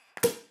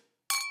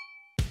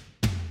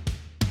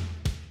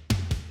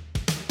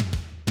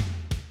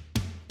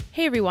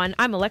Hey everyone,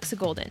 I'm Alexa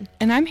Golden.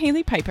 And I'm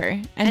Haley Piper.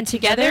 And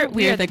together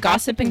we are the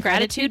Gossip and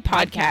Gratitude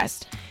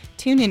Podcast.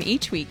 Tune in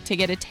each week to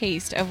get a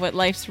taste of what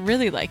life's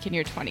really like in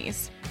your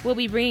 20s. We'll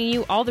be bringing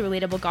you all the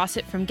relatable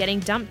gossip from getting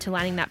dumped to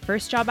landing that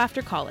first job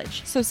after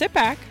college. So sit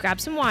back,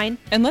 grab some wine,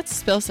 and let's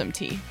spill some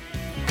tea.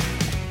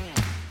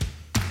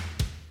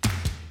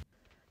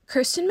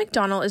 Kirsten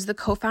McDonald is the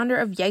co-founder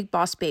of YEG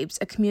Boss Babes,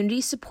 a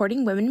community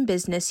supporting women in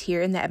business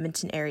here in the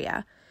Edmonton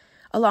area.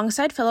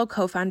 Alongside fellow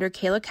co-founder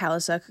Kayla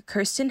Kalasuk,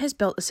 Kirsten has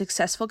built a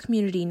successful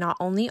community not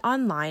only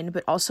online,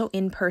 but also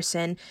in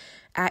person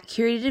at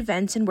curated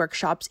events and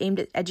workshops aimed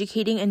at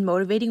educating and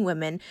motivating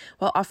women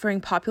while offering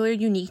popular,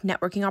 unique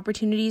networking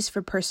opportunities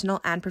for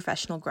personal and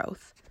professional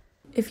growth.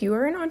 If you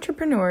are an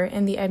entrepreneur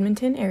in the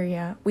Edmonton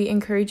area, we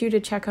encourage you to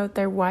check out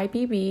their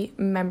YBB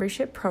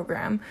membership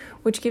program,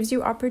 which gives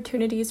you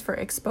opportunities for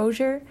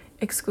exposure,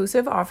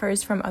 exclusive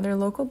offers from other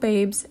local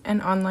babes,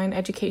 and online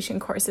education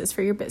courses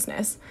for your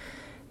business.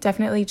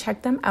 Definitely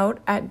check them out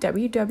at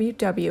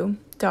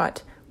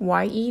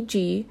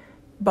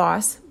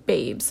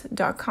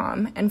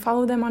www.yegbossbabes.com and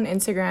follow them on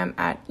Instagram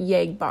at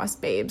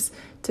YEGBossBabes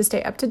to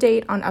stay up to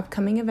date on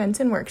upcoming events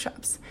and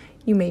workshops.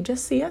 You may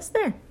just see us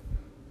there.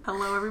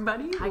 Hello,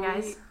 everybody. Hi,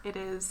 guys. It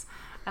is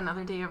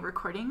another day of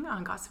recording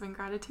on Gossip and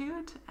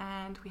Gratitude,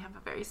 and we have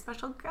a very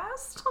special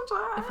guest.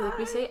 I feel like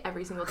we say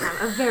every single time,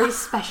 a very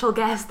special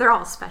guest. They're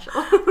all special.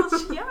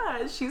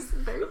 Yeah, she's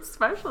very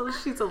special.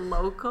 She's a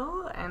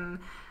local, and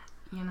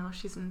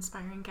she's an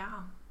inspiring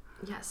gal.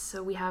 Yes,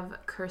 so we have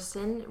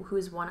Kirsten, who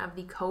is one of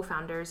the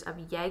co-founders of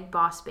YEG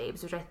Boss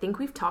Babes, which I think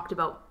we've talked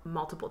about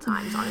multiple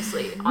times,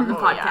 honestly, on the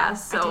podcast. Yeah.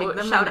 So I take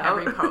them shout in out.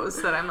 Every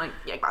post that I'm like,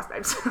 YEG Boss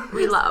Babes.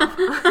 We love.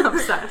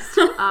 Obsessed.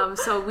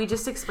 So we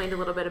just explained a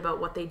little bit about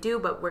what they do,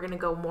 but we're going to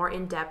go more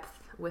in depth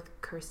with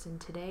Kirsten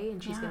today,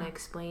 and she's going to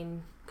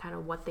explain kind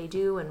of what they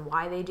do and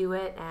why they do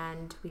it,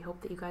 and we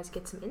hope that you guys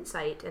get some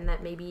insight and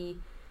that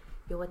maybe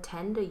you'll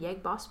attend a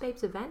YEG Boss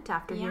Babes event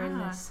after hearing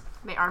this.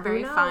 They are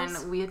very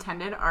fun. We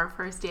attended our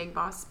first YEG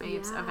Boss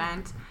Babes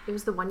event. It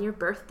was the 1-year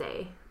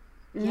birthday.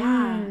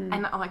 Yeah.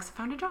 And Alexa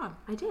found a job.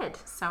 I did.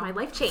 So my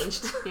life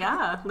changed.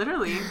 Yeah,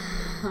 literally.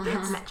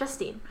 Met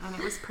Justine. And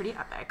it was pretty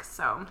epic.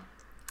 So,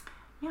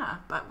 yeah.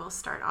 But we'll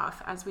start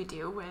off, as we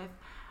do, with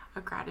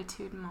a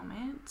gratitude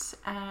moment.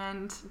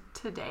 And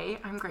today,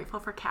 I'm grateful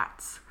for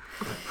cats.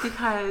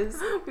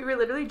 Because we were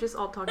literally just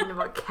all talking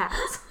about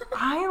cats.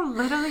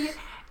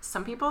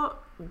 Some people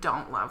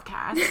don't love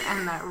cats,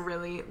 and that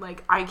really,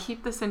 I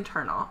keep this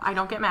internal. I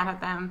don't get mad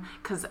at them,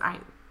 because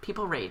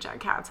people rage at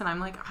cats, and I'm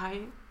like,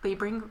 they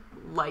bring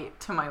light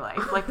to my life.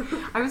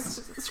 I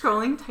was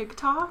scrolling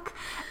TikTok,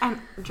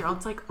 and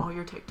Gerald's like, all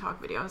your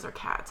TikTok videos are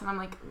cats, and I'm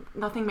like,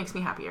 nothing makes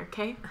me happier,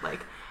 okay?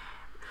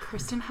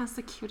 Kirsten has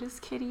the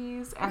cutest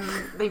kitties, and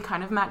they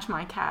kind of match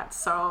my cats,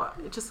 so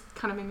it just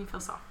kind of made me feel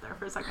soft there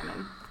for a second,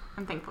 and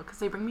I'm thankful, because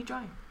they bring me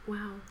joy.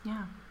 Wow.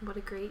 Yeah. What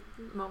a great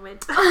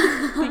moment.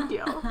 Thank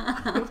you.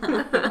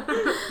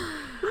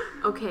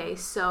 Okay,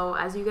 so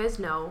as you guys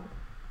know,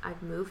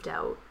 I've moved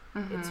out.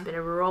 Mm-hmm. It's been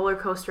a roller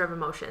coaster of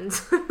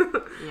emotions.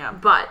 Yeah.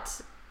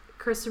 But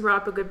Kirsten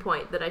brought up a good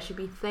point that I should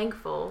be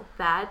thankful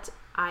that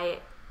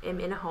I am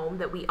in a home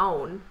that we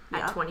own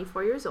at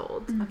 24 years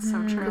old. That's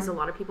so true. Because a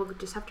lot of people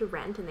just have to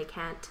rent and they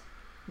can't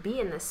be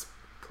in this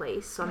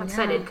place. So I'm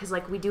excited because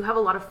we do have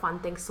a lot of fun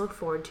things to look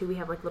forward to. We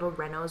have little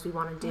renos we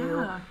want to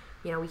do.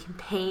 Yeah. We can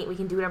paint, we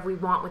can do whatever we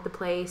want with the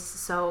place.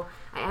 So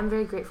I am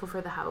very grateful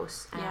for the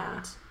house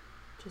and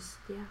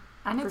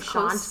And for it's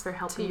Sean close for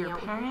helping to your me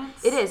out.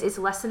 parents. It is. It's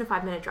less than a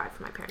 5-minute drive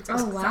from my parents'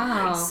 house. Oh,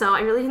 wow. So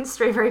I really didn't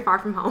stray very far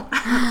from home.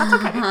 That's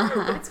okay.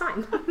 But it's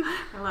fine.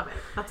 I love it.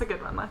 That's a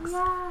good one, Lex.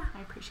 Yeah.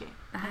 I appreciate it.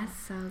 That's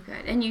so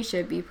good. And you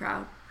should be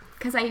proud.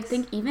 Because I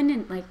think even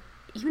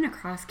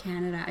across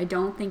Canada, I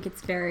don't think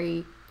it's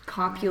very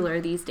popular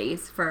these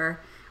days for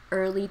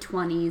early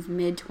 20s,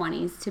 mid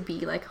 20s to be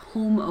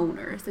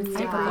homeowners. It's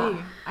difficult.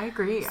 I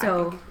agree.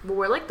 So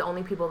we're the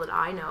only people that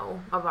I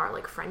know of our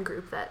friend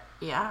group that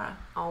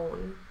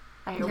own.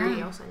 I Nobody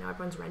agree. else I know.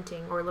 Everyone's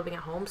renting or living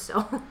at home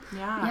still.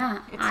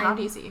 Yeah. It's not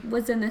easy.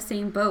 Was in the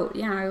same boat.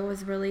 Yeah, I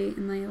was really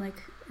in my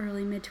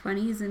early mid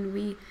 20s, and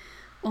we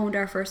owned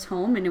our first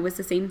home, and it was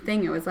the same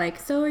thing. It was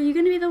so are you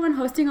going to be the one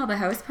hosting all the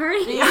house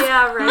parties?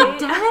 Yeah, right.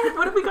 Damn it!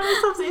 What have we got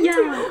ourselves into?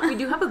 Yeah. We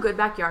do have a good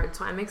backyard,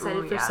 so I'm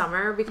excited for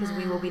summer because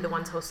we will be the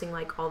ones hosting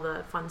all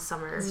the fun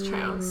summer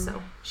things.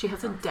 So she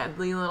has a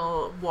deadly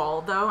little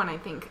wall though, and I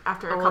think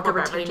after a couple a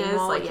beverages,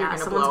 wall, you're gonna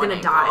someone's blow gonna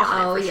an die ankle.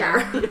 on it for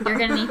sure. You're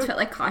going to need to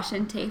put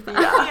caution tape up.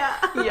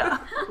 Yeah,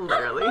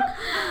 literally.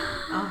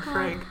 Oh,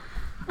 frig.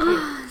 Okay.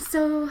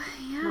 So,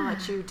 yeah. I'll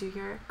let you do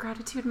your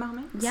gratitude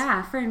moment.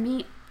 Yeah, for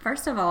me,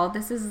 first of all,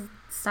 this is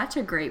such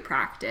a great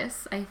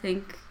practice. I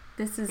think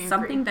this is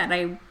something that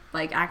I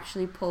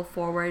actually pull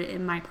forward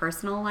in my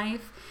personal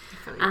life.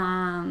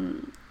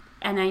 And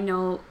I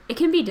know it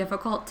can be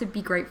difficult to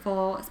be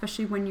grateful,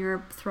 especially when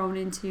you're thrown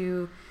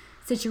into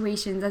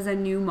situations as a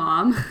new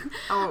mom.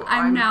 Oh,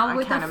 I'm now I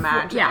with can't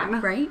imagine. Yeah,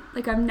 right?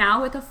 I'm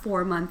now with a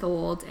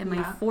 4-month-old, and my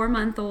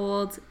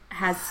 4-month-old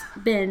has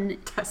been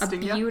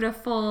Testing a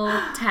beautiful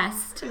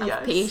test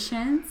of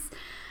patience.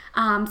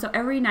 So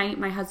every night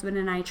my husband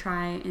and I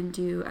try and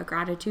do a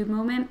gratitude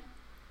moment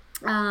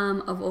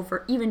of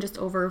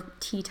over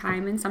tea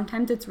time, and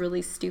sometimes it's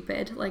really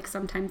stupid. Like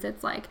sometimes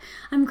it's like,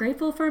 I'm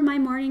grateful for my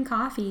morning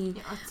coffee.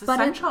 Yeah, it's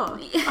essential.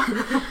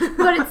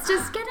 But it's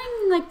just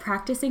getting like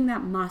practicing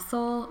that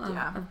muscle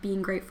of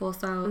being grateful.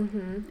 So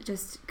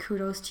just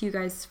kudos to you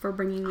guys for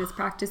bringing this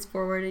practice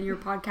forward in your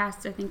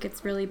podcast. I think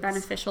it's really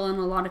beneficial and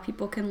a lot of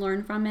people can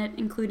learn from it,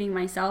 including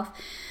myself.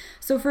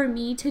 So for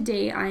me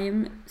today, I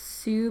am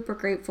super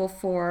grateful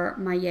for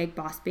my YEG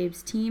Boss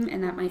Babes team,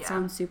 and that might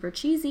sound super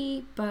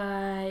cheesy,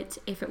 but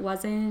if it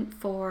wasn't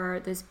for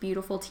this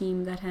beautiful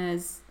team that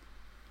has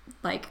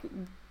like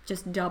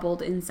just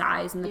doubled in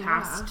size in the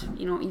past,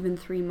 even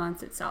 3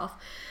 months itself,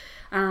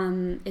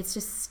 it's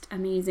just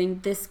amazing.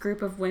 This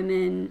group of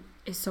women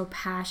is so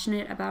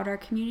passionate about our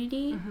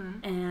community,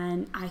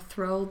 and I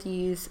throw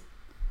these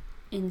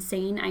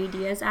insane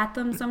ideas at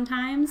them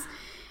sometimes,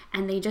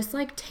 and they just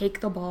like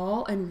take the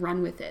ball and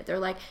run with it. They're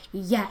like,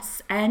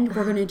 yes, and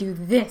we're gonna do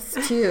this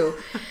too.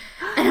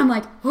 And I'm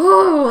like,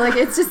 oh, like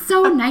it's just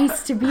so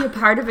nice to be a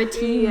part of a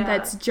team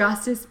that's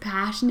just as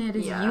passionate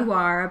as you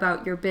are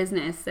about your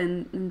business,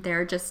 and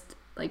they're just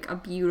like a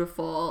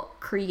beautiful,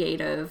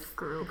 creative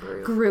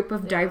group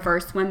of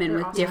diverse women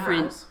with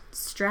different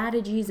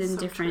strategies and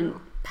different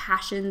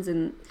passions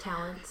and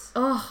talents.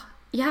 Oh,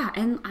 yeah,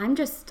 and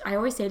I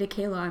always say to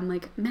Kayla, I'm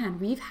like, man,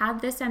 we've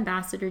had this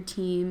ambassador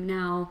team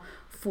now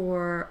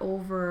for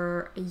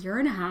over a year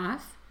and a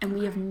half, and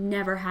we have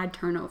never had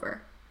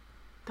turnover.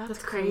 That's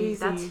crazy.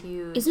 That's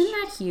huge. Isn't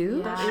that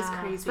huge? That is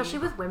crazy. Especially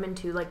with women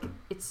too. Like,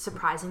 it's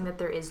surprising that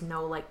there is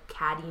no like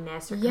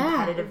cattiness or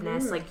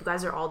competitiveness. Like, you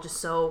guys are all just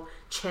so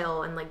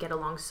chill and like get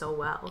along so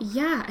well.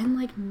 Yeah, and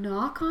like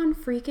knock on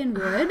freaking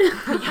wood.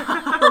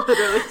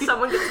 Literally.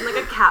 Someone gets in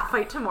like a cat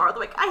fight tomorrow. They're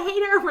like, I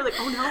hate her. We're like,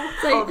 oh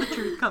no. Like, all the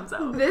truth comes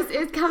out. This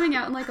is coming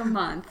out in like a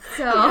month.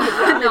 So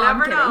you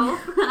never know.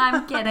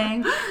 I'm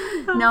kidding.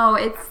 No,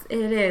 it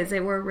is.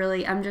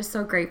 I'm just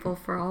so grateful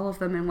for all of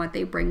them and what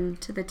they bring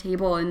to the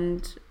table,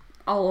 and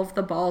all of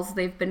the balls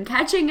they've been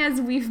catching as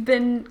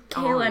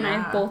Kayla and I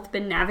have both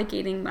been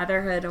navigating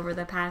motherhood over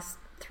the past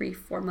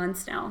 3-4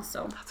 months now.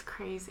 So that's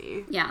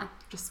crazy. Yeah.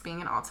 Just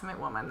being an ultimate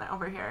woman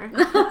over here.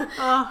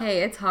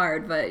 Hey, it's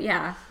hard, but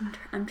yeah,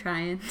 I'm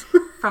trying.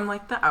 From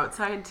like the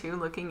outside too,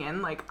 looking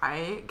in, like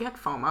I get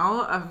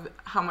FOMO of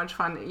how much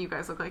fun you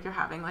guys look like you're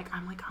having. Like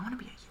I'm like, I want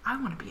to be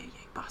a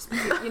YEG boss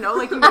babe. You know,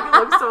 like you make it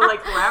look so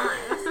like glamorous.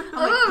 I'm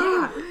like,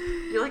 yeah,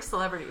 you're like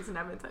celebrities in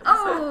Edmonton.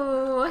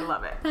 Oh, I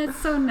love it. That's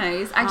so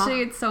nice.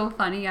 Actually, it's so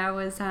funny. I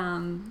was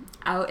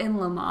out in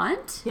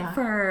Lamont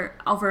for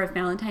over a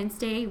Valentine's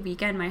Day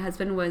weekend. My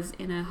husband was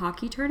in a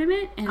hockey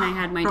tournament, and I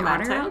had my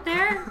daughter out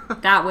there.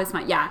 That was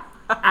my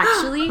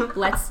Actually,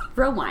 let's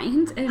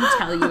rewind and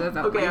tell you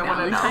about my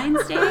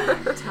Valentine's Day.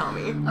 Tell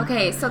me.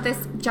 Okay, so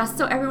this, just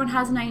so everyone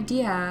has an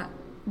idea,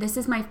 this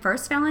is my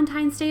first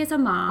Valentine's Day as a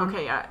mom.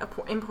 Okay,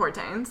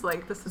 important.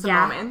 Like, this is a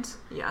moment.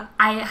 Yeah.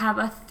 I have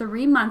a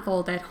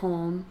 3-month-old at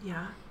home.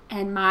 Yeah.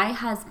 And my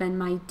husband,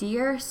 my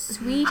dear,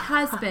 sweet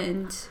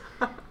husband,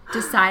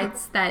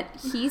 decides that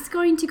he's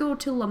going to go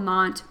to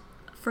Lamont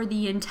for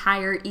the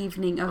entire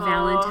evening of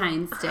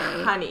Valentine's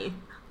Day. Honey.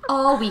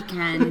 All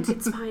weekend.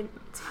 It's fine.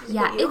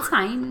 Yeah, it's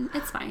fine.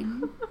 It's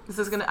fine.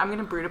 I'm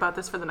gonna brood about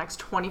this for the next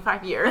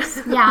 25 years.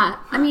 Yeah,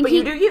 I mean, but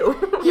you do you.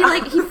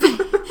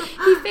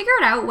 He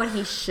figured out what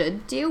he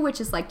should do,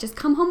 which is like just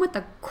come home with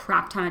a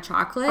crap ton of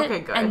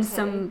chocolate and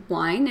some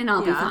wine, and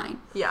I'll be fine.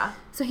 Yeah.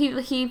 So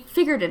he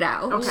figured it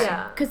out. Okay.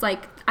 Yeah. Because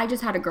like I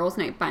just had a girls'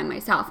 night by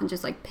myself and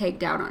just like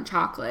pigged out on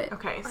chocolate.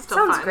 Okay. That still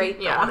sounds fun.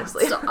 great. Yeah.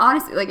 Honestly. So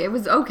honestly, like it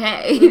was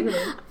okay.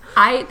 Mm-hmm.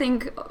 I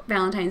think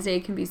Valentine's Day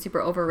can be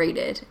super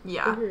overrated.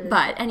 Yeah. Mm-hmm.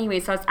 But anyway,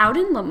 so I was out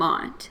in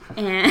Lamont,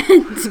 and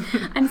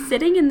I'm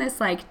sitting in this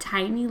like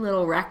tiny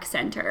little rec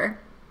center,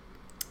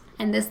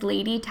 and this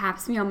lady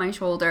taps me on my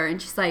shoulder, and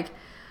she's like,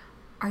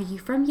 "Are you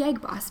from YEG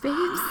Boss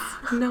Babes?"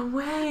 No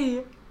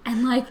way.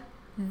 And like,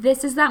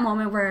 this is that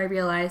moment where I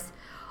realized,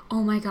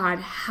 oh my God,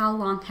 how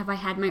long have I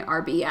had my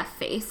RBF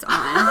face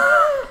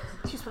on?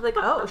 She's probably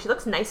like, oh, she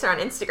looks nicer on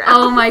Instagram.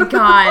 Oh my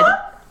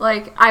God.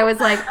 Like, I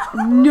was like,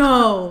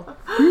 no,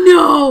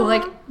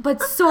 like,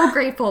 but so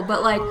grateful,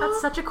 but like.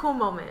 That's such a cool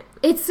moment.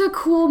 It's a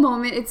cool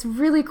moment. It's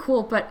really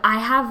cool, but I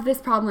have this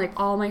problem, like,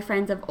 all my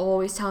friends have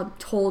always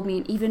told me,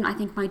 and even I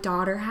think my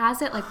daughter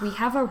has it, like, we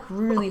have a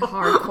really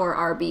hardcore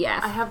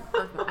RBF. I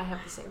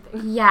have the same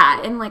thing.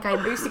 Yeah, and like,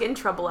 I used to get in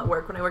trouble at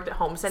work when I worked at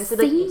home. Since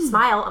they like,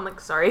 smile, I'm like,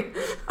 sorry.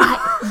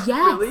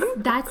 Yes,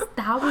 Really?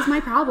 that was my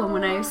problem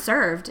when I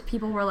served.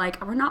 People were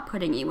like, we're not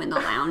putting you in the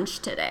lounge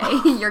today.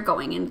 You're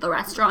going into the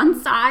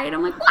restaurant side.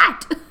 I'm like,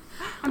 what?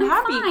 I'm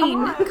happy.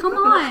 Fine. Come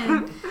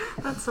on.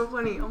 That's so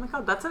funny. Oh my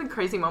God, that's a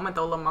crazy moment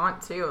though.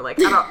 Lamont too, like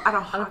at a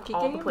hockey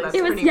all the game. places.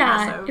 That's pretty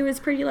impressive. It was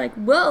pretty like,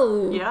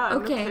 whoa. Yeah.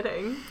 Okay. No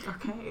kidding.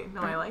 Okay.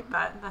 No, I like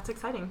that. That's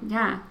exciting.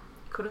 Yeah.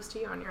 kudos to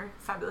you on your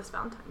fabulous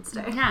Valentine's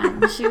Day.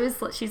 Yeah,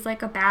 she's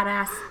like a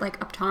badass like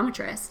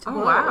optometrist.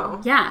 Oh,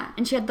 wow. Yeah,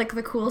 and she had like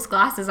the coolest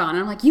glasses on. And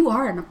I'm like, you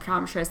are an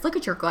optometrist. Look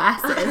at your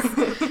glasses.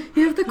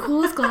 You have the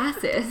coolest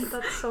glasses.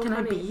 That's so Can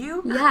funny. I be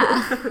you?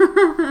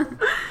 Yeah.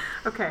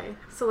 Okay.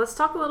 So let's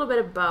talk a little bit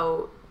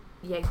about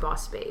Yeg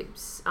Boss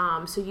Babes.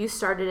 So you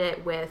started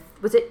it with,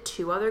 was it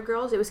 2 other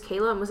girls? It was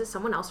Kayla, and was it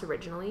someone else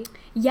originally?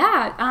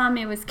 Yeah,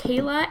 it was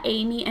Kayla,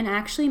 Amy, and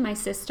actually my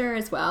sister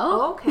as well.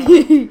 Oh,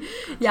 okay.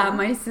 Yeah,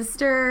 my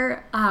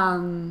sister,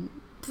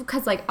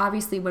 because like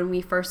obviously when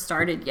we first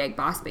started Yeg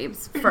Boss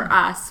Babes, for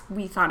us,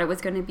 we thought it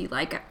was going to be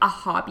like a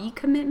hobby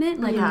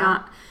commitment, like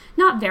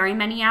not very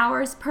many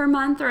hours per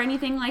month or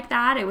anything like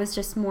that. It was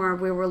just more,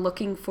 we were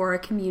looking for a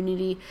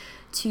community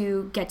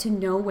to get to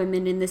know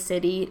women in the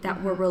city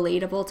that were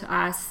relatable to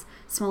us,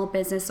 small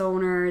business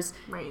owners,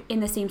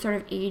 in the same sort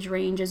of age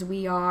range as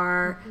we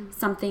are,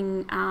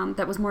 something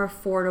that was more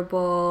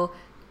affordable,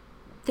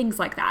 things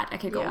like that. I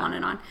could go on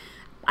and on.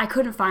 I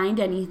couldn't find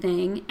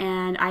anything,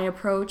 and I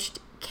approached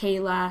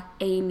Kayla,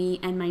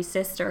 Amy, and my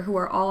sister, who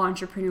are all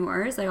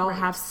entrepreneurs. They all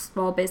have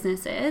small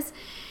businesses.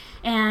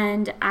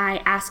 And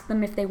I asked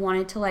them if they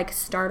wanted to like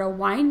start a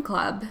wine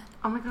club.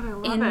 Oh my God, I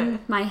love in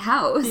it. my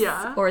house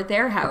or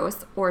their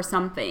house or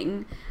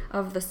something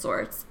of the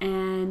sorts.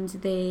 And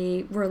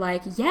they were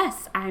like,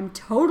 yes, I'm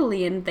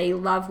totally in. They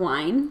love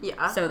wine.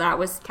 Yeah. So that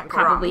was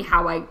probably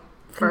how I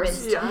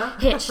first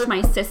hitched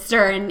my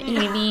sister and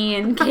Amy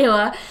and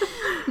Kayla.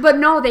 But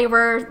no, they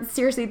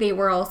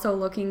were also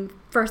looking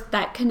for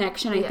that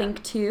connection, I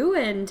think, too.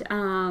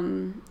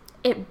 And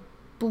it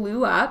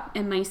blew up,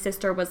 and my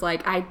sister was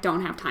like, I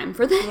don't have time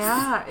for this.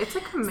 Yeah, it's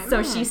a commitment.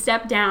 So she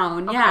stepped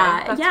down. Okay,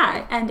 yeah.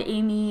 fair. And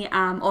Amy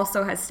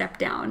also has stepped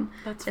down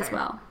as fair.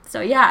 Well. So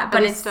yeah,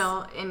 but it's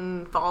still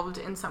involved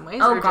in some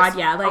ways. Oh God,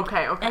 yeah. Like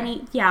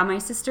okay. My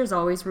sister's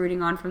always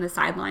rooting on from the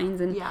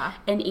sidelines, and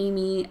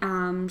Amy,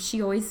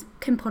 she always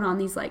can put on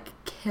these like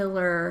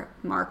killer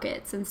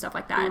markets and stuff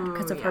like that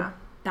because of her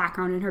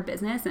background in her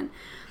business, and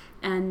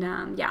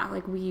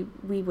like we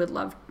would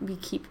love, we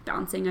keep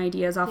bouncing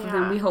ideas off of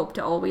them. We hope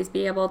to always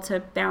be able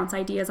to bounce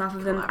ideas off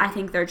of them. I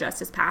think they're just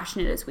as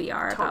passionate as we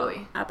are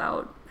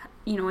about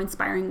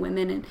inspiring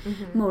women and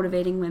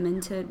motivating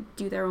women to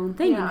do their own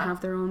thing and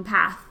have their own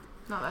path.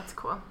 No, that's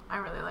cool. I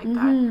really like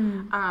that.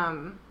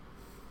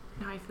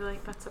 No, I feel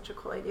like that's such a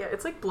cool idea.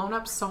 It's like blown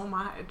up so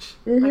much.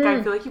 Like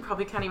I feel like you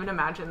probably can't even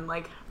imagine.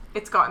 Like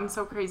it's gotten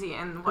so crazy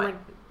in what, like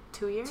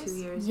 2 years? 2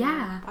 years.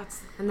 Yeah.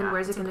 And then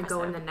where's it going to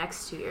go in the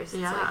next 2 years?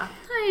 It's yeah.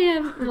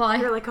 You're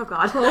like, oh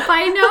God. Hope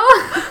I know.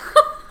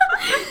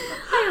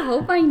 I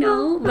hope I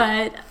know.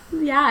 But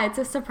yeah, it's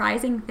a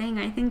surprising thing.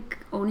 I think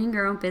owning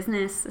your own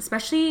business,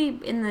 especially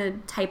in the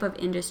type of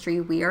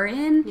industry we are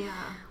in,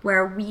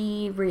 where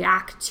we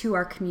react to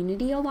our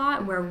community a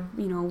lot, where,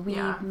 we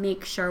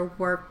make sure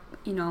we're,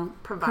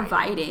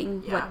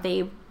 providing what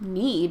they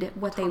need,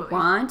 what they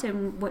want,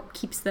 and what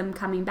keeps them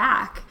coming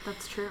back.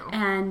 That's true.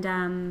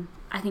 And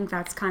I think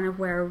that's kind of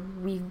where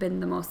we've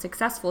been the most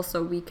successful,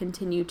 so we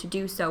continue to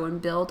do so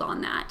and build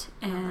on that.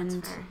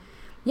 And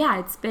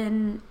it's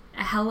been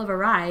a hell of a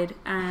ride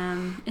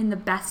in the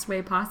best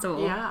way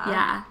possible.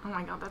 Yeah. Oh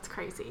my God, that's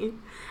crazy.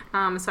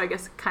 So I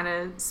guess kind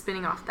of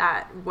spinning off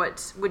that,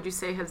 what would you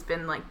say has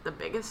been like the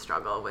biggest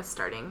struggle with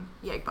starting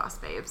Yeg Boss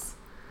Babes?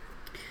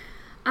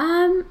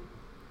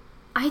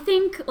 I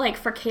think like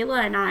for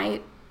Kayla and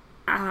I,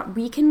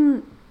 we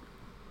can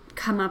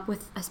come up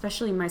with,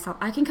 especially myself,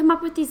 I can come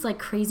up with these like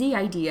crazy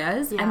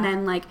ideas and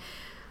then like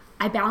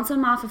I bounce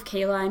them off of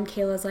Kayla, and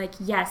Kayla's like,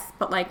 yes,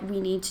 but like we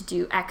need to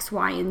do X,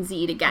 Y, and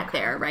Z to get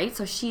there, right?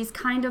 So she's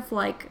kind of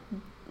like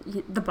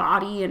the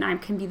body and I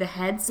can be the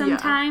head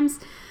sometimes.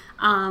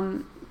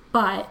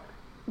 But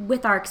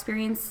with our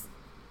experience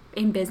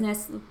in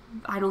business,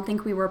 I don't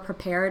think we were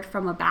prepared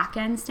from a back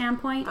end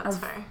standpoint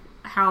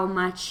how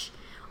much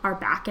our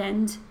back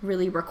end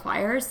really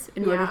requires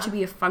in order to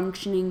be a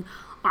functioning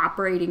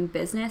operating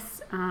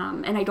business.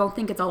 And I don't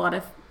think it's a lot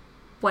of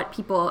what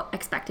people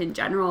expect in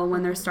general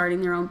when they're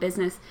starting their own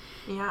business.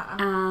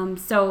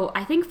 So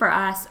I think for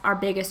us, our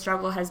biggest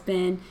struggle has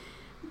been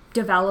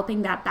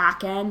developing that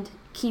back end,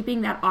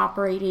 keeping that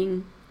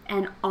operating,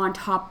 and on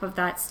top of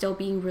that still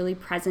being really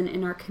present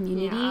in our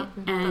community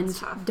and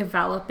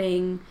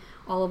developing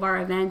all of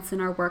our events and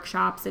our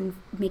workshops and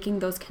making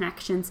those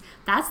connections.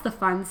 That's the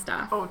fun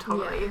stuff. Oh,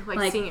 totally.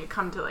 Like seeing it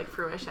come to like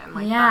fruition.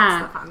 Like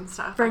that's the fun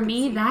stuff. For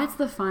me, that's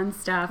the fun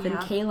stuff. And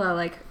Kayla,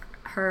 like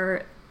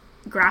her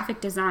graphic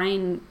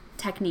design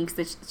techniques,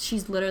 that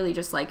she's literally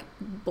just like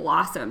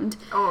blossomed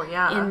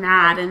in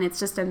that, and it's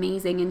just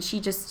amazing. And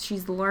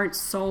she's learned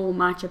so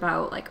much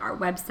about like our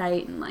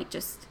website, and like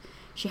just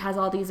she has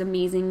all these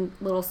amazing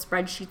little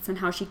spreadsheets and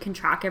how she can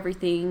track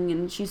everything,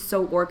 and she's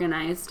so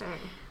organized. Dang.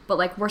 But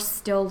like we're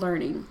still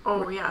learning.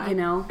 Oh yeah, you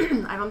know.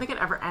 I don't think it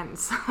ever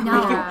ends.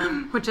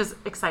 No, which is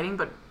exciting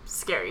but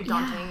scary,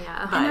 daunting.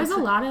 Yeah. And there's a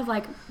lot of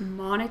like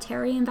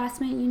monetary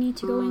investment you need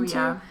to go into.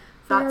 Yeah.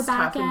 For that's your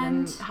back tough, end.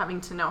 and then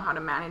having to know how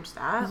to manage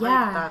that.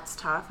 Yeah. Like that's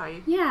tough.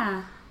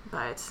 Yeah.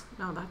 But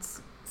no,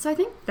 that's So I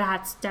think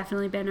that's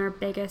definitely been our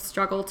biggest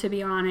struggle, to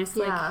be honest.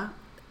 Yeah.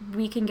 Like,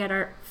 we can get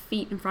our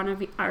feet in front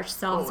of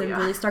ourselves and yeah.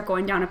 really start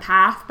going down a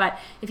path, but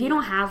if you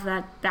don't have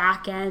that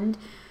back end,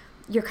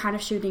 you're kind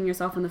of shooting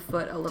yourself in the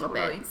foot a little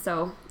bit.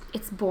 So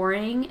it's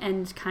boring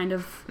and kind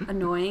of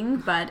annoying,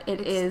 but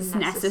it's is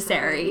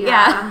necessary.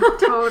 Yeah.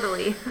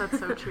 Totally. That's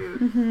so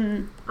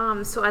true.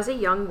 So as a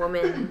young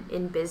woman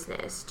in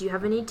business, do you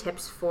have any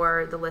tips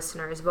for the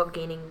listeners about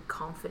gaining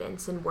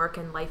confidence in work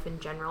and life in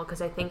general? Because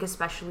I think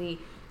especially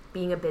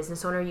being a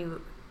business owner,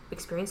 you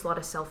experience a lot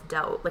of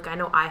self-doubt. Like, I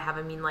know I have.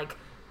 I mean, like,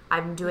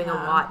 I'm doing a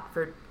lot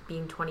for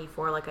being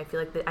 24. Like, I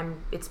feel like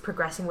it's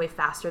progressing way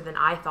faster than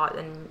I thought,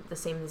 and the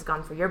same has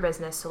gone for your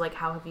business. So, like,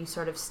 how have you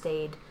sort of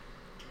stayed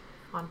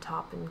on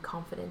top and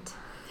confident?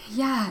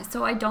 Yeah,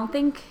 so I don't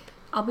think,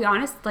 I'll be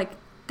honest, like,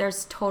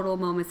 there's total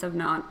moments of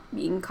not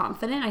being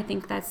confident. I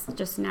think that's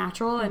just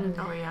natural, and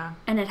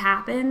and it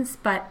happens.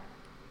 But,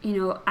 you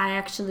know, I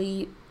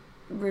actually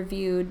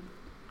reviewed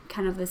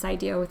kind of this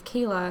idea with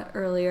Kayla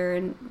earlier,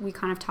 and we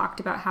kind of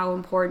talked about how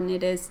important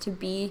it is to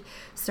be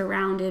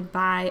surrounded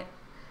by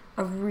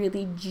a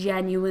really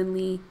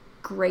genuinely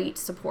great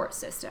support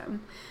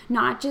system.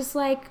 Not just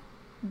like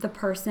the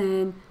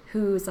person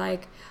who's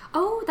like,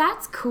 oh,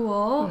 that's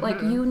cool.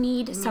 Like, you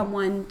need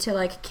someone to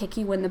like kick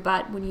you in the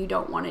butt when you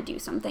don't want to do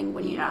something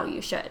when you know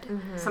you should.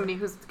 Somebody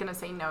who's gonna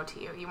say no to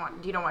you.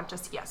 You don't want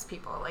just yes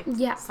people. Like,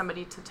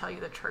 somebody to tell you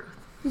the truth.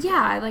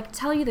 Yeah, like,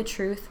 tell you the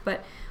truth,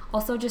 but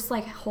also just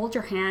like hold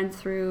your hand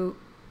through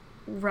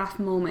rough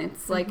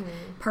moments. Like,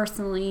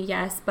 personally,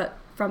 yes, but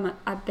from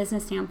a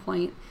business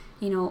standpoint,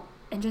 you know,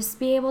 and just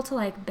be able to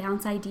like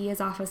bounce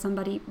ideas off of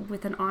somebody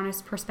with an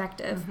honest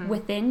perspective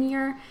within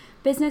your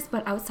business,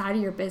 but outside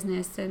of your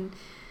business, and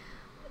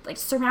like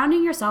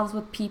surrounding yourselves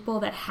with people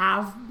that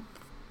have,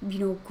 you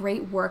know,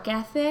 great work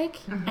ethic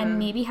and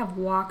maybe have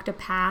walked a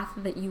path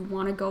that you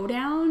want to go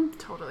down.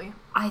 Totally.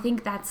 I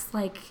think that's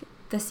like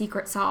the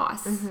secret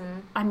sauce.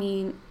 I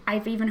mean,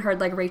 I've even heard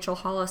like Rachel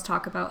Hollis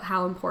talk about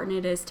how important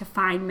it is to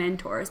find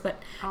mentors,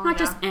 but not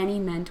just any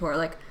mentor,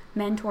 like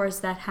mentors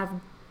that have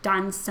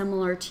done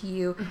similar to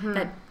you,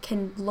 that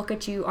can look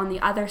at you on the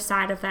other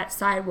side of that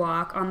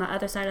sidewalk, on the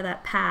other side of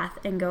that path,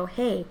 and go,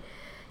 hey,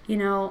 you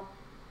know,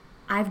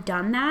 I've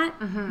done that.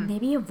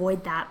 Maybe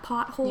avoid that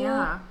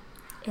pothole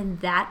and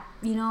that,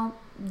 you know,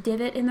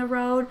 divot in the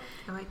road.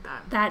 I like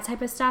that. That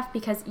type of stuff,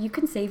 because you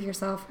can save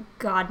yourself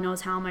God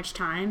knows how much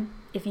time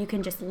if you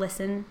can just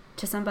listen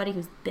to somebody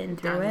who's been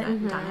through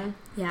it. Done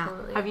it. Yeah.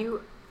 Totally.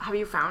 Have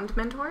you found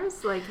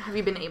mentors? Like, have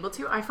you been able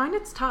to? I find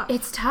it's tough.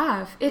 It's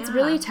tough. It's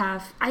really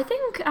tough. I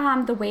think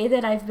the way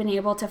that I've been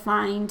able to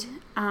find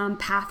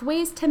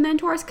pathways to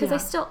mentors,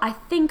 because I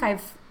think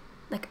I've,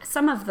 like,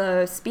 some of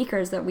the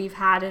speakers that we've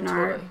had in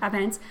our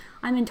events,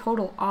 I'm in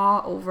total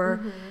awe over,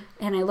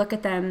 and I look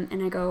at them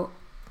and I go,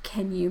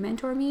 can you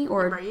mentor me?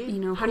 Or, you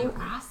know, how do you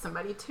ask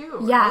somebody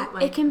to? Yeah, right?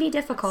 Like, it can be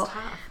difficult.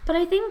 But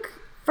I think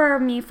for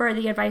me, for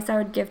the advice I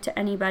would give to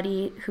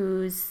anybody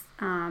who's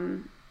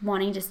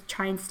wanting to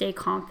try and stay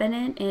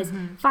confident is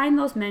find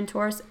those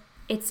mentors.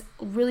 It's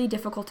really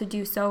difficult to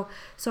do so.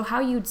 So how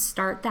you'd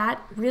start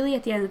that, really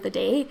at the end of the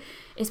day,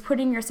 is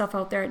putting yourself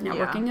out there at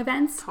networking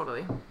events.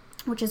 Totally.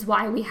 Which is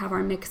why we have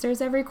our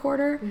mixers every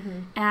quarter.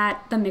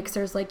 At the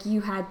mixers, like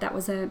you had, that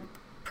was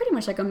pretty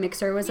much like a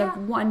mixer. It was a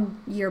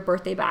 1 year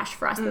birthday bash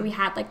for us, but we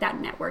had like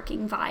that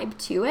networking vibe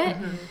to it.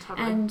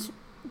 Totally. And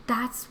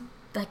that's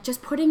like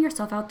just putting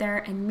yourself out there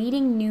and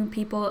meeting new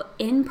people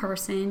in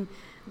person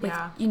with,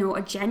 you know,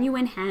 a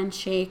genuine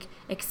handshake,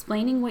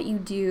 explaining what you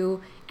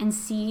do and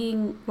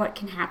seeing what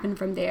can happen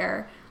from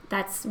there.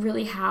 That's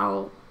really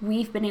how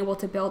we've been able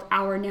to build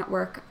our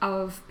network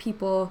of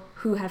people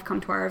who have come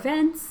to our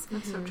events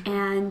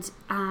and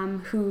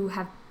who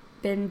have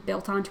been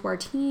built onto our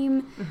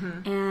team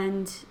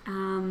and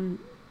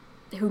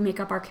who make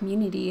up our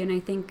community. And I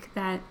think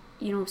that,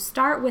 you know,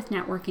 start with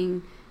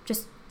networking.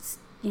 Just,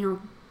 you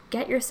know,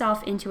 get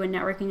yourself into a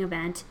networking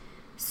event,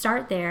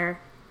 start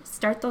there,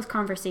 start those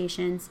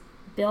conversations,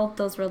 build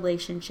those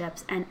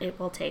relationships, and it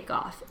will take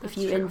off if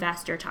you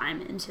invest your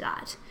time into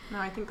that. No,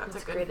 I think that's a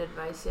good great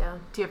advice. Yeah.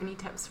 Do you have any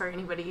tips for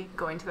anybody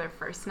going to their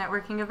first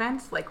networking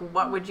events? Like,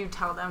 what would you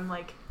tell them?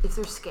 Like, if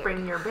they're scared,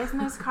 bring your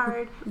business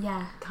card.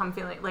 Come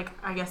feeling like,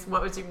 I guess,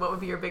 what would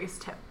be your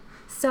biggest tip?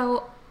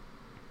 So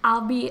I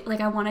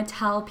want to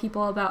tell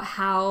people about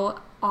how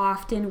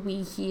often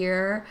we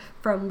hear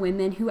from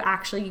women who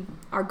actually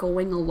are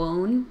going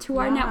alone to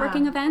our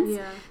networking events.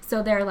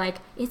 So they're like,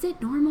 is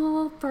it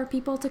normal for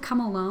people to come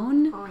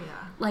alone? Oh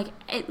yeah. Like,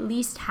 at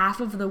least half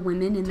of the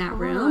women in that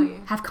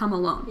room have come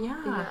alone.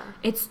 Yeah.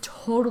 It's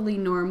totally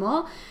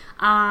normal.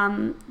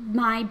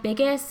 My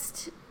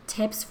biggest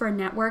tips for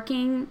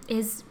networking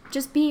is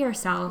just be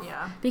yourself.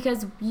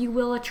 Because you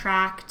will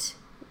attract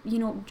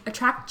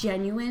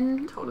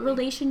genuine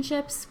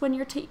relationships when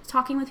you're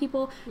talking with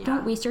people.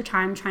 Don't waste your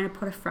time trying to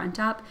put a front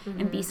up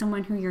and be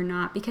someone who you're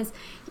not, because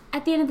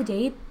at the end of the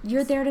day,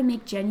 you're there to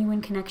make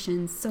genuine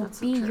connections. So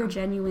be your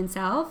genuine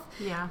self.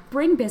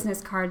 Bring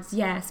business cards,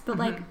 yes, but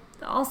like,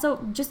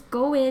 also just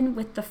go in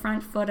with the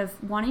front foot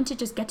of wanting to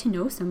just get to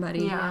know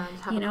somebody. Yeah,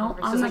 you know,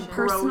 on a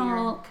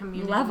personal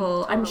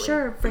level. I'm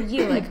sure for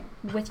you, like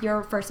with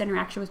your first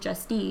interaction with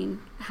Justine,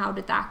 how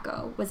did that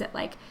go? Was it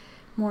like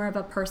more of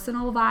a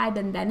personal vibe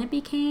and then it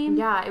became?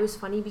 Yeah, it was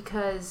funny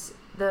because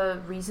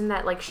the reason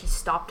that like she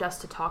stopped us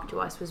to talk to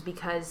us was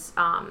because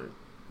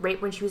right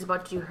when she was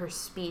about to do her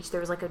speech, there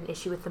was like an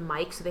issue with the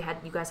mic, so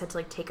you guys had to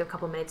like take a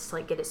couple minutes to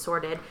like get it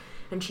sorted,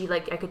 and she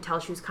like, I could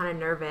tell she was kind of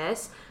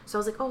nervous, so I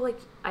was like, oh, like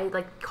I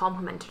like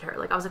complimented her,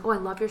 like I was like, oh, I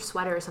love your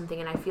sweater or something,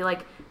 and I feel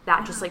like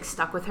that just like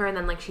stuck with her. And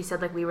then like she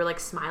said like we were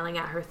like smiling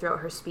at her throughout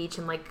her speech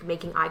and like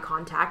making eye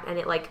contact, and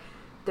it like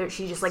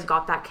she just like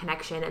got that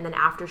connection. And then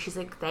after, she's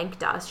like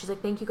thanked us, she's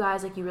like, thank you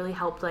guys, like you really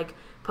helped like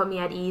put me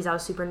at ease, I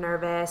was super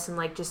nervous, and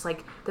like just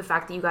like the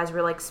fact that you guys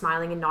were like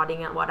smiling and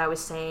nodding at what I was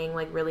saying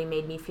like really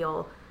made me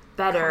feel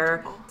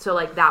better. So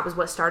like that was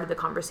what started the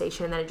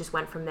conversation, and then it just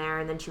went from there.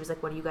 And then she was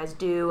like, what do you guys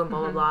do, and blah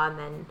blah blah, and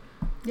then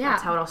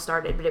that's how it all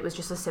started. But it was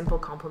just a simple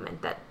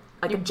compliment, that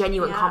like a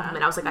genuine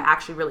compliment. I was like, I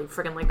actually really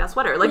friggin' like that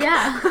sweater, like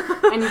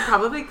and you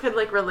probably could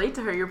like relate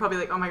to her. You're probably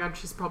like, oh my god,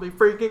 she's probably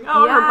freaking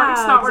out, her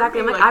mic's not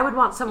working. I'm like, I would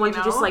want someone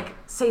to just like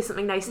say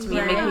something nice to me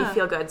and make me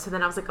feel good. So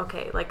then I was like,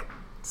 okay, like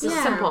it's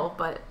simple,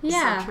 but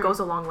it goes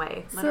a long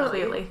way.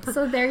 Clearly.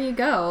 So there you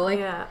go. Like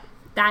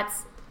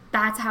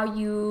that's how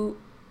you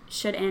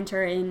should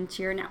enter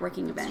into your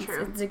networking events.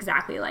 It's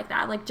exactly like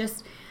that. Like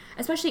just,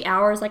 especially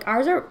ours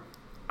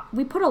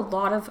we put a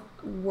lot of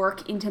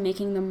work into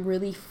making them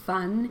really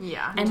fun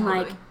and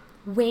like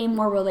way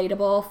more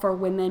relatable for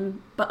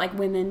women, but like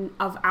women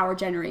of our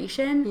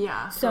generation.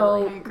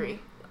 So I agree.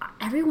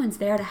 Everyone's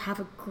there to have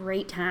a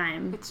great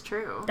time. It's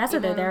true. That's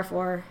what they're there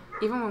for.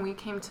 Even when we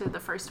came to the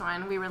first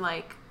one, we were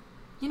like,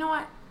 you know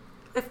what?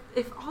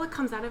 If all it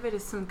comes out of it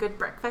is some good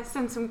breakfast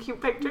and some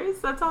cute pictures,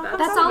 that's all.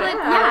 That's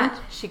all.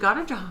 She got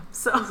a job,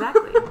 so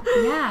exactly.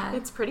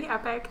 It's pretty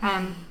epic,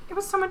 and it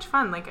was so much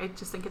fun. Like I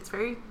just think it's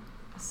very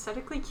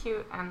aesthetically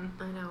cute, and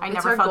I know. I it's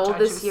never our felt goal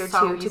judged. this year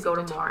so to go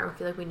to more. I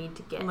feel like we need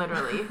to get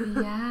literally.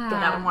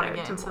 I want to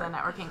get into the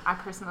networking. I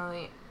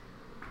personally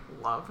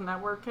love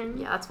networking.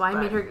 Yeah, that's why I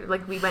made her,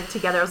 like, we went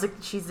together. I was like,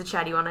 she's the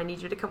chatty one, I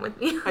need you to come with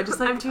me. I just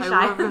like, I'm too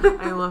shy.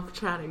 I love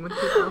chatting with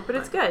people, but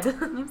it's good.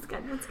 It's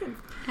good.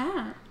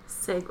 Yeah.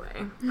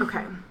 Segue.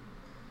 Okay.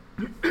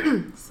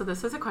 So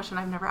this is a question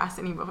I've never asked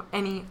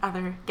any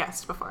other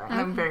guest before, and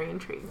I'm very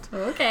intrigued.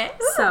 Okay.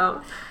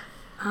 So,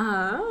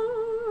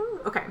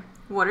 okay.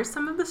 What are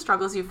some of the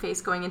struggles you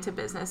face going into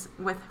business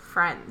with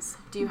friends?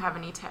 Do you have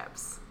any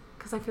tips?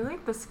 Because I feel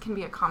like this can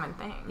be a common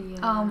thing.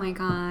 Oh my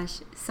gosh.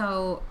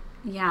 So,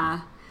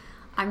 yeah.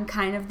 I'm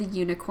kind of the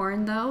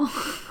unicorn, though.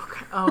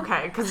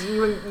 Okay, because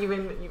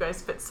you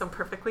guys fit so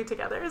perfectly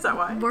together. Is that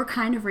why? We're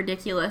kind of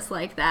ridiculous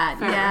like that.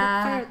 Fair.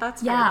 Fair.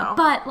 That's fair, though.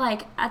 But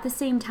like at the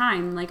same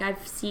time, like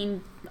I've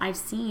seen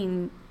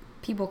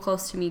people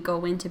close to me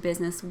go into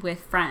business with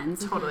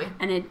friends. Totally.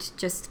 And it's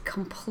just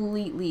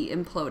completely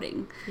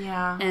imploding.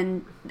 Yeah.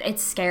 And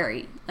it's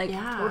scary. Like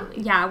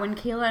totally. Yeah, when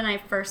Kayla and I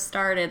first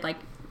started, like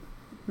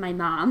my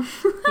mom,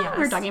 yes.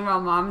 We were talking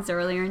about moms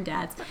earlier and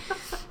dads.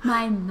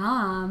 My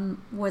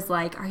mom was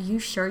like, are you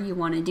sure you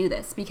want to do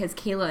this? Because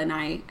Kayla and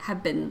I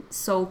have been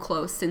so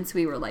close since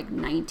we were like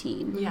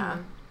 19. Yeah.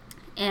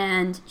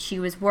 And she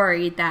was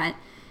worried that,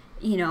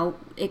 you know,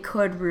 it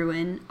could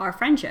ruin our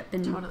friendship.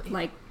 And totally.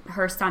 Like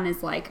her son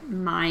is like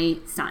my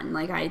son.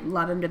 Like I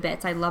love him to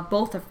bits. I love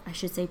both of, I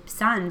should say,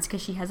 sons,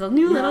 because she has a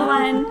new little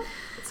one.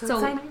 So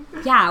exciting.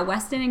 Yeah,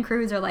 Weston and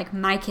Cruz are like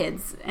my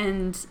kids,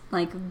 and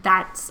like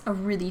that's a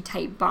really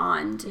tight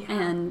bond. Yeah.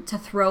 And to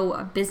throw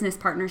a business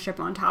partnership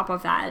on top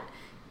of that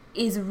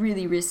is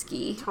really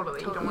risky. Totally.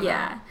 You don't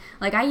wanna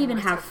like I even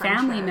have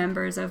family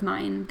members of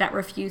mine that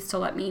refuse to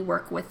let me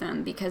work with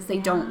them because they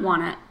don't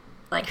want to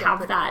like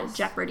have that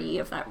jeopardy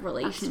of that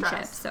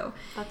relationship. So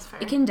that's fair.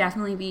 It can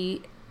definitely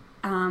be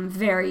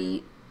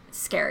very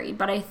scary,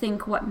 but I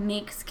think what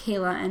makes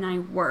Kayla and I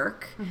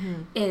work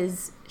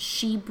is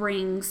she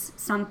brings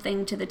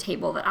something to the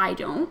table that I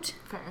don't.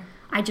 Fair.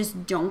 I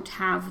just don't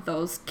have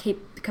those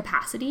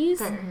capacities.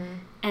 Fair.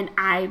 And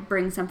I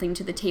bring something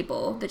to the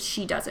table that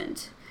she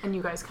doesn't. And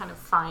you guys kind of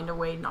find a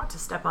way not to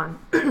step on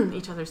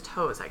each other's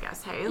toes, I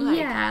guess, hey?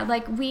 Yeah,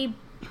 like we...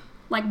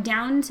 Like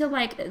down to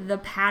like the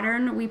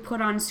pattern we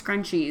put on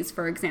scrunchies,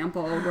 for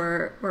example,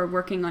 we're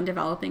working on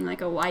developing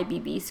like a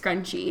YBB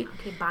scrunchie.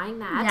 Okay, buying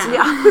that.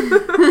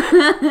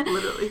 Yeah.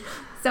 Literally.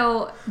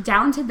 So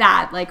down to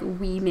that, like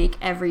we make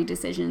every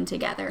decision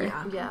together.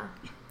 Yeah.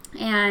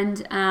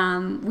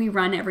 And we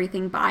run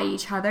everything by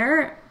each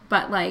other,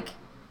 but like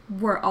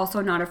we're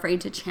also not afraid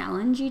to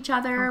challenge each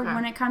other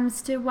when it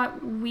comes to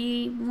what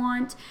we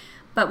want.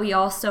 But we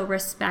also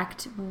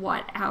respect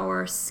what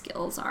our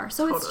skills are.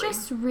 So it's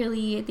just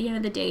really, at the end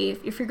of the day,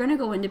 if you're going to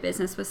go into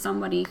business with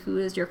somebody who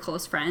is your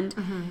close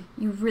friend,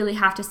 you really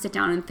have to sit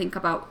down and think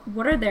about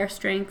what are their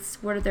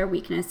strengths, what are their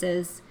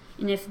weaknesses,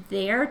 and if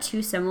they're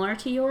too similar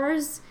to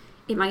yours,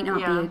 it might not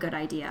be a good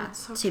idea,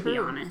 be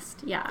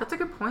honest. Yeah. That's a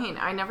good point.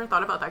 I never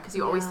thought about that because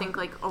you always think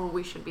like, oh,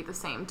 we should be the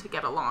same to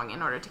get along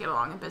in order to get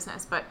along in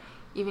business. But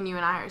even you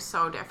and I are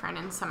so different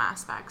in some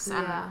aspects,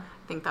 and Yeah.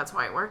 I think that's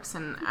why it works,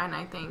 and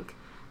I think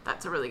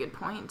that's a really good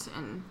point,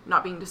 and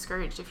not being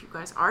discouraged if you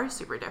guys are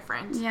super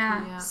different.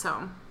 Yeah.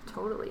 So,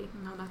 Totally.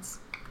 no, that's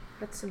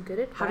some good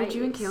advice. how did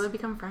you and Kayla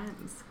become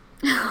friends?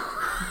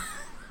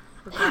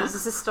 Okay, is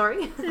this a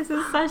story?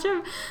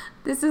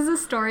 This is a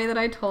story that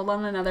I told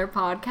on another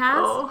podcast.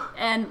 Oh.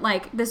 And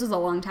like this was a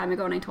long time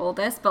ago when I told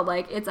this, but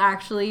like it's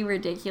actually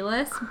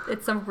ridiculous.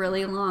 It's a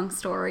really long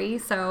story.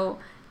 So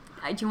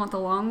do you want the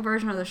long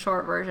version or the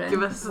short version?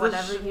 Give us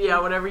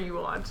whatever you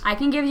want. I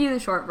can give you the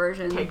short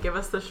version. Okay, give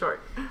us the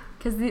short.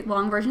 Because the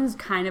long version is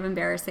kind of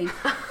embarrassing.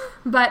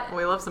 But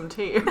We love some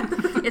tea.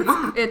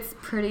 it's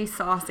pretty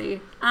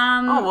saucy.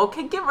 Oh,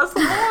 okay, give us the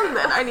long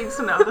then. I need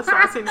to know the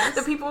sauciness.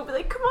 The people will be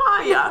like, come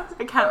on. Yeah,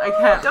 I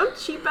can't. Don't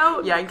cheap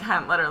out. Yeah, I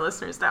can't let our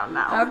listeners down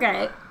now.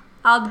 Okay,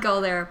 I'll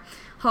go there.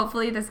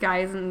 Hopefully this guy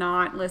is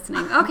not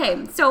listening.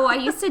 Okay, so I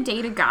used to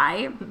date a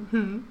guy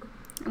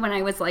when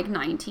I was like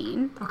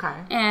 19. Okay.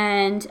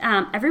 And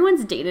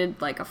everyone's dated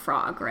like a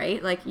frog,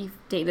 right? Like you've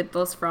dated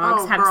those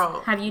frogs.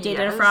 Oh, have you dated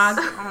a yes. frog?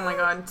 Oh my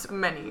god,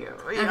 many. Yeah.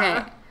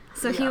 Okay.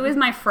 So he Yeah. was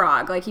my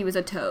frog. Like he was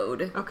a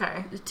toad.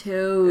 Okay. A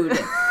toad.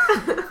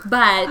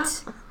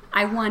 But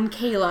I won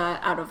Kayla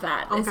out of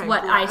that, is Okay,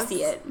 what I bless.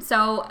 see it.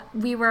 So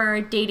we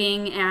were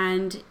dating,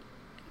 and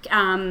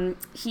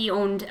he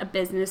owned a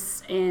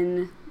business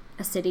in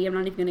a city. I'm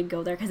not even going to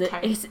go there because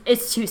Okay.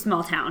 it's too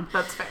small town.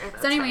 That's fair.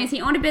 So anyways,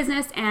 he owned a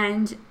business,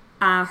 and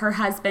her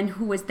husband,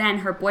 who was then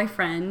her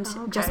boyfriend,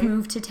 just Okay.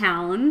 moved to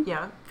town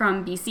Yeah.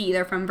 from BC.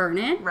 They're from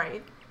Vernon.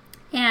 Right.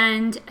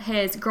 And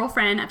his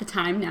girlfriend at the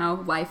time, now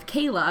wife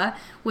Kayla,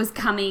 was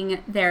coming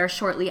there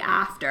shortly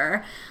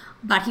after.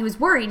 But he was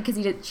worried because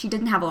she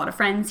didn't have a lot of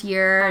friends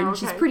here, and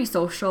she's okay. pretty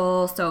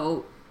social.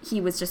 So he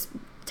was just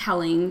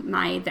telling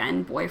my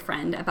then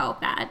boyfriend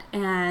about that.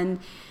 And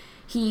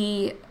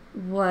he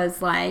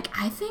was like,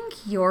 I think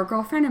your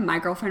girlfriend and my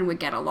girlfriend would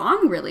get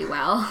along really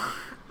well.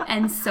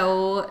 And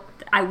so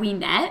we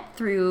met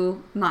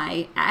through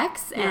my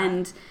ex,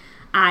 and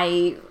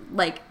I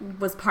like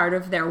was part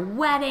of their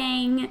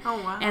wedding. Oh,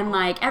 wow. And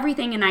like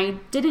everything, and I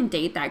didn't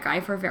date that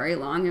guy for very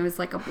long. It was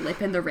like a blip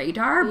in the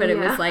radar, but it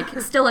was like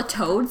still a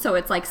toad, so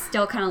it's like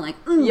still kind of like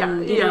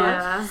you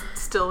know?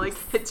 Still like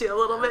hits you a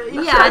little bit.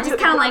 You Yeah, start just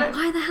to kind of think like, about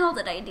why the hell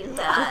did I do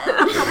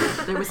that?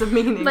 it. There was a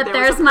meaning. But there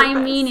there's was a my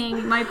purpose.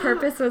 meaning. My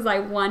purpose was I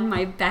won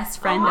my best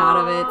friend out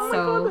of it. Oh my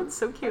So God, that's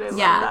so cute. I love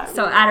yeah, that.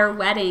 so at her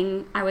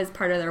wedding, I was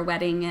part of their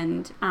wedding,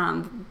 and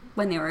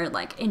when they were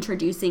like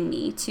introducing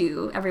me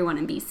to everyone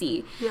in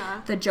BC,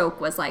 Yeah. the joke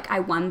was like I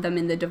won them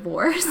in the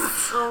divorce.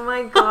 Oh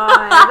my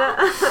god.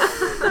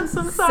 That's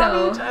so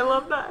savage. I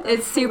love that.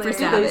 It's super Do they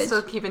savage.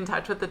 still keep in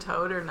touch with the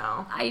toad or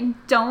no? I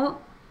don't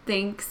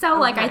think so.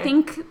 Like I Okay.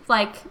 think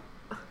like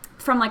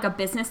from like a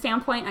business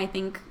standpoint, I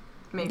think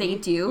Maybe. they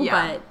do,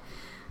 Yeah. but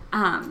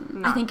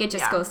I think it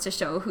just yeah. goes to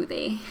show who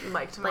they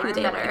Liked Like more.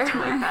 they I better.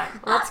 like that.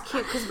 Well, that's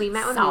cute because we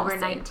met when we were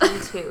Salsa.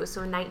 19 too,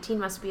 so 19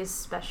 must be a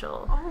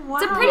special. Oh, wow.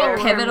 It's a pretty We're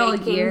pivotal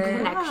making year.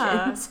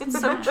 connections. It's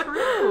so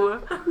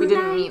true. We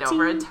didn't meet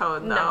over a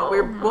toad though. No. We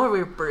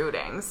were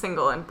brooding,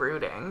 single and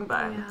brooding,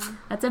 but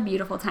That's a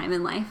beautiful time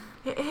in life.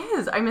 it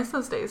is. I miss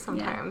those days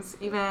sometimes.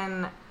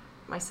 Even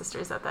my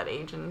sister's at that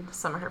age, and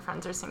some of her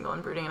friends are single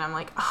and brooding, and I'm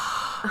like,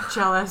 oh,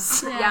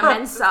 jealous. Yeah,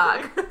 men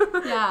suck.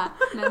 Yeah,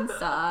 men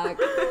suck.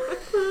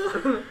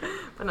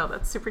 But no,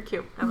 that's super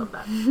cute. I love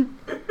that.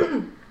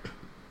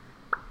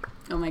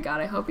 Oh my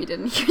god, I hope you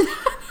didn't hear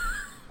that.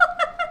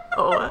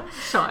 Oh,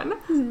 Sean.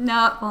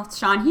 No, well,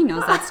 Sean, he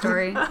knows that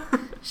story.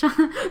 Sean,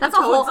 that's a Toad's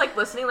whole. like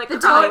listening, like The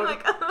crying, toad,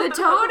 like the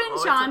toad and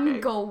it's Sean okay.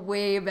 go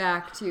way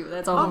back too.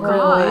 That's a whole.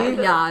 God.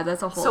 Yeah,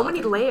 that's a whole. so many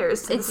other-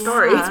 layers to It's the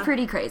story. It's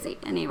pretty crazy.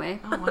 Anyway,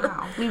 Oh,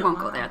 wow. we won't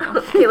go there though.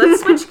 Okay,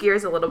 let's switch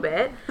gears a little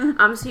bit.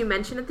 So you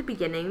mentioned at the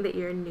beginning that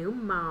you're a new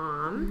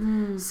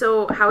mom.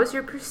 So how has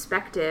your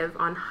perspective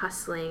on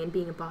hustling and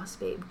being a boss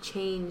babe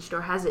changed,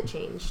 or has it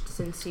changed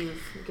since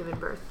you've given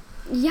birth?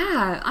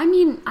 Yeah, I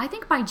mean, I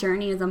think my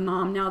journey as a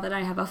mom, now that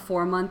I have a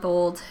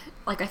 4-month-old,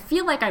 like I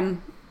feel like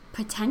I'm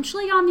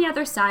potentially on the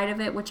other side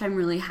of it, which I'm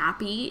really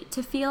happy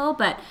to feel,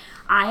 but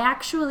I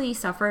actually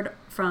suffered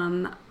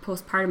from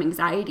postpartum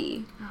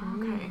anxiety.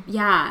 Okay.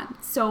 Yeah,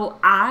 so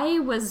I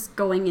was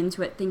going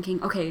into it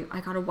thinking, okay,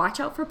 I gotta watch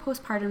out for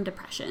postpartum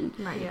depression.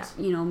 Right. Yeah.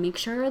 You know, make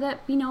sure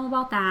that we know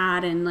about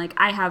that, and like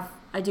I have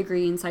a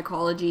degree in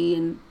psychology,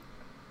 and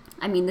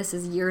I mean, this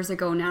is years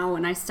ago now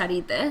when I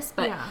studied this,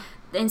 but Yeah.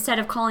 instead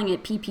of calling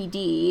it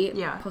PPD,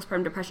 Yeah.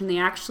 postpartum depression, they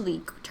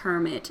actually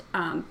term it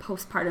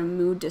postpartum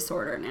mood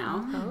disorder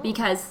now,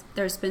 because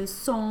there's been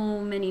so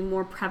many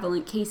more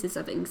prevalent cases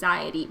of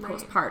anxiety Right.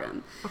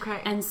 postpartum.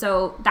 Okay. And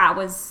so that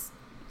was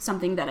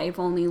something that I've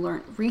only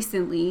learned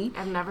recently.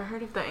 I've never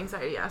heard of the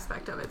anxiety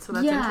aspect of it, so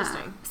that's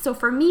interesting. So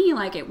for me,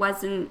 like it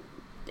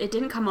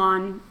didn't come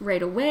on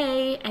right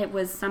away. It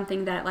was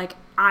something that like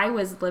I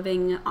was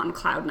living on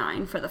cloud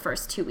 9 for the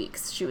first 2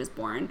 weeks she was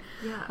born.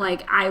 Yeah.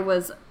 Like, I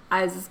was,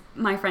 as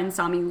my friends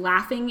saw me,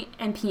 laughing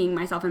and peeing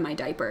myself in my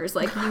diapers.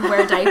 Like, you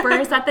wear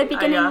diapers at the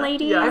beginning,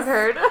 ladies? Yeah, I've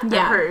heard.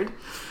 Yeah. I've heard.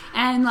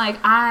 And, like,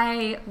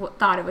 I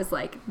thought it was,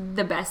 like,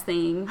 the best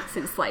thing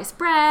since sliced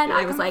bread. You're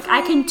I like, was I'm like,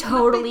 I free, can I'm a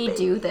totally big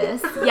do baby.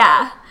 this.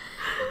 Yeah.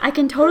 I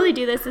can totally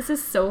do this. This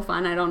is so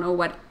fun. I don't know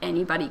what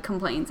anybody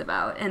complains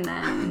about. And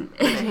then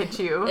It hit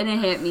you. and it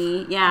hit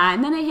me. Yeah.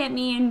 And then it hit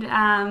me,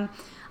 and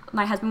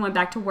my husband went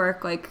back to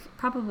work, like,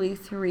 probably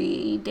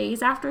 3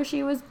 days after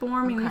she was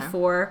born, maybe Okay.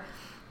 4.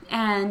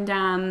 And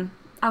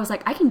I was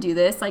like, I can do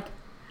this. Like,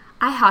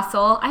 I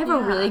hustle. I have a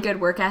Yeah. really good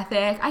work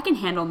ethic. I can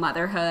handle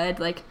motherhood.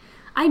 Like,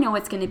 I know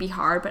it's going to be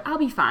hard, but I'll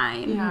be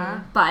fine. Yeah.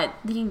 But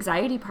the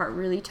anxiety part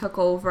really took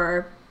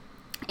over.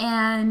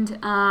 And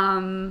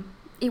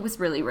it was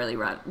really, really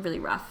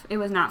rough. It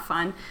was not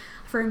fun.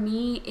 For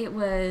me, it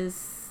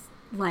was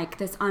like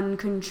this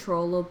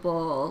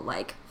uncontrollable,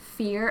 like,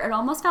 fear. It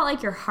almost felt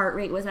like your heart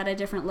rate was at a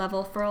different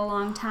level for a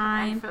long I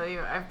time. feel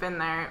you. I've been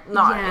there.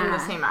 Not in Yeah. the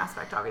same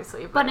aspect,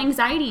 obviously. But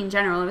anxiety in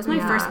general, it was my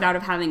Yeah. first bout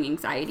of having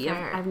anxiety.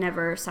 Fair. I've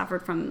never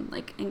suffered from,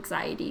 like,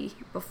 anxiety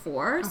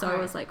before, so I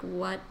Okay. was like,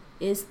 what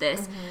is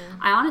this?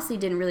 I honestly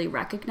didn't really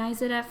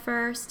recognize it at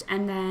first,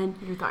 and then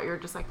You thought you were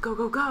just like, go,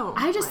 go, go.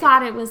 I just Like,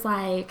 thought it was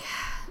like,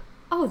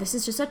 oh, this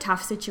is just a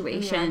tough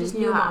situation. Just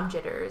new Yeah. mom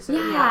jitters. Or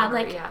Yeah,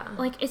 whatever,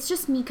 like it's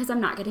just me because I'm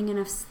not getting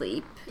enough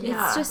sleep.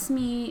 Yeah. It's just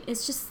me.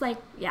 It's just like,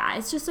 yeah,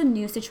 it's just a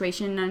new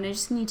situation, and I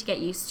just need to get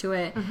used to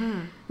it.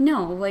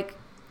 No, like,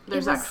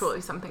 There's it was-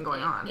 actually something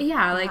going on.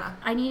 yeah, like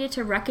I needed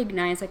to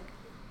recognize, like,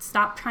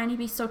 stop trying to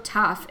be so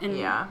tough and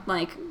Yeah.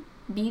 like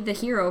be the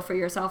hero for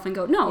yourself and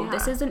go, no, Yeah.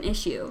 this is an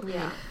issue.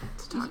 Yeah.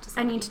 To talk to I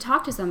somebody. need to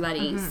talk to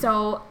somebody.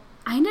 So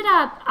I ended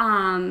up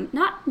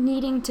not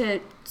needing to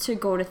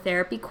go to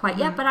therapy quite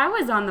yet, but I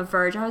was on the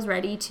verge. I was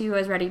ready to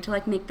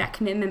like make that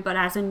commitment. But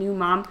as a new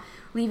mom,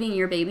 leaving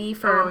your baby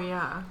for Oh,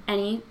 yeah.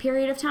 any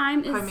period of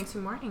time Probably makes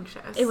you more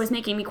anxious. it was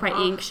making me quite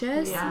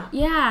anxious.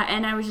 yeah.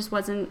 And I just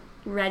wasn't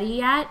ready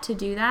yet to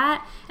do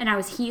that. And I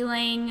was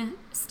healing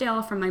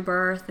still from my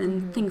birth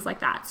and things like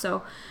that.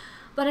 So,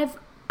 but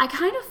I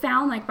kind of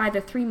found, like, by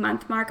the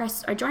 3-month mark,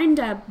 I joined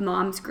a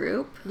mom's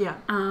group. Yeah.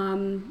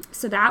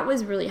 So that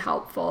was really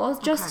helpful,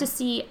 just Okay. to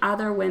see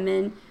other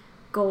women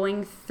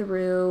going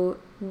through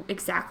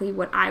exactly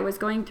what I was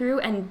going through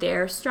and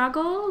their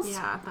struggles.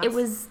 Yeah, it that's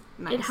was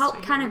nice it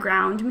helped to kind hear. of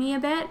ground me a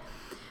bit.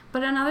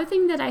 But another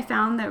thing that I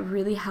found that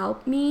really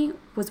helped me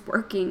was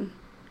working.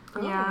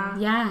 Yeah.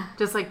 Yeah.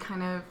 Just like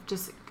kind of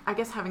just, I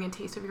guess, having a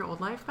taste of your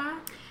old life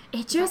back.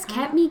 It just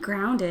kinda- kept me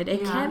grounded.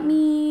 It Yeah. kept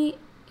me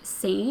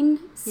sane.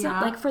 So,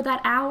 Yeah. like, for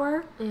that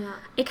hour, Yeah.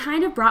 it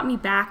kind of brought me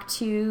back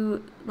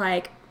to,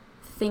 like,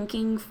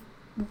 thinking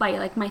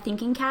my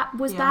thinking cap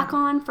was Yeah. back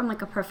on from,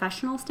 like, a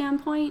professional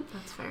standpoint.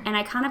 That's fair. And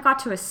I kind of got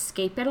to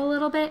escape it a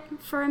little bit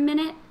for a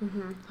minute. That's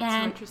so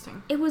And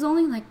interesting. it was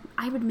only, like,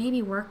 I would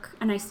maybe work,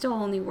 and I still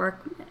only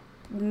work,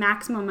 the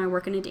maximum I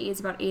work in a day is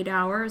about 8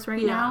 hours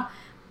right Yeah. now.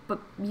 But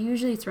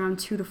usually it's around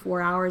 2 to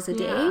 4 hours a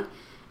day. Yeah.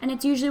 And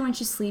it's usually when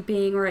she's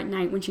sleeping or at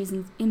night when she's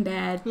in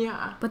bed.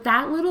 Yeah. But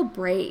that little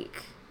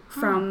break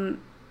from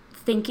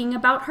thinking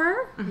about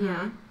her,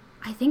 Yeah.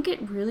 I think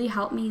it really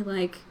helped me,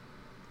 like,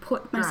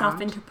 put myself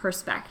Ground. into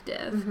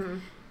perspective.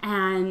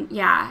 And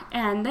yeah,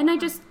 and then I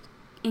just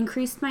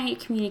increased my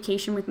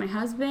communication with my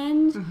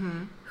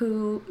husband,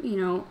 who, you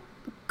know,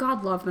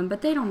 God love them,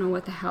 but they don't know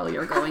what the hell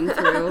you're going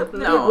through.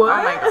 No, oh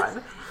my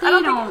god. They I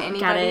don't don't think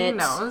get anybody it.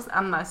 knows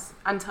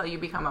until you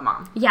become a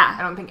mom. I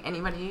Yeah, don't think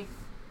anybody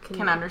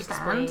can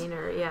understand explain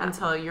or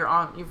until you're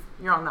on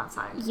that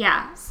side.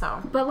 yeah.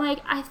 So But, like,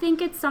 I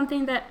think it's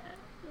something that,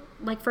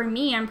 like, for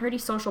me, I'm a pretty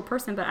social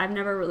person, but I've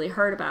never really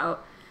heard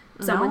about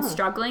someone No.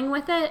 struggling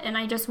with it, and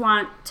I just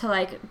want to,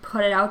 like,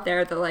 put it out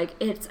there that, like,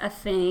 it's a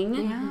thing.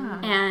 Yeah.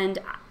 And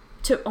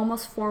to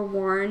almost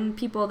forewarn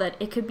people that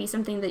it could be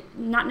something that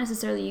not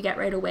necessarily you get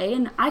right away,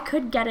 and I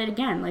could get it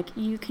again. Like,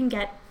 you can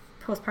get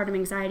postpartum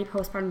anxiety,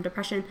 postpartum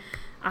depression,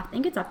 I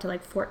think it's up to,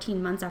 like,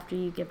 14 months after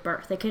you give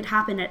birth. It could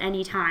happen at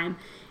any time,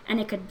 and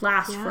it could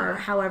last for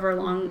however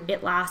long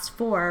it lasts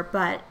for.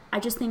 But I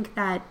just think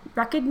that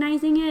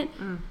recognizing it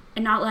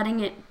and not letting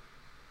it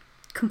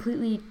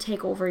completely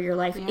take over your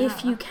life,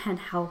 if Yeah. you can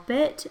help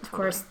it. Of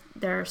course,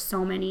 there are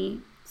so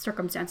many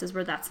circumstances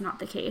where that's not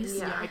the case.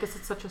 yeah, I guess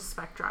it's such a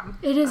spectrum.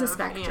 It is a of-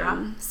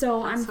 spectrum.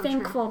 So I'm That's so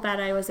thankful that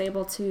I was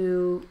able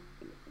to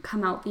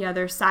come out the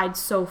other side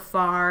so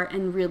far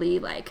and really,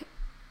 like,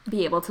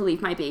 be able to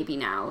leave my baby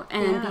now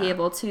and be Yeah.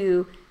 able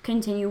to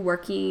continue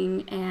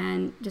working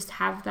and just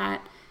have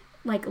that,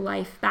 like,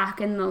 life back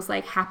and those,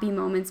 like, happy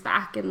moments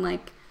back and,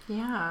 like,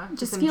 Yeah.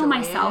 Just feel enjoy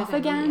myself it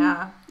and, again.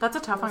 Yeah. That's a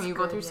tough one. That's You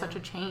go good, through yeah. such a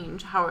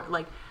change. How,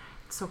 like,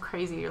 it's so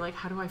crazy. You're like,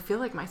 how do I feel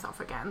like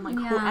myself again? Like,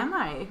 who Yeah. am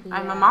I?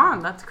 I'm a Yeah.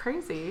 mom. That's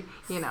crazy.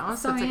 You know?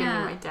 So So, it's like a yeah.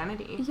 new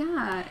identity.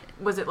 yeah.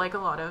 Was it like a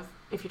lot of,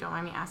 if you don't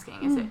mind me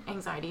asking, is it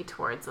anxiety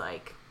towards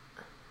like,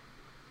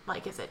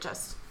 is it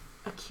just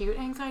acute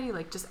anxiety?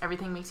 Like, just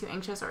everything makes you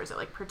anxious? Or is it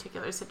like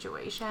particular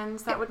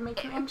situations that would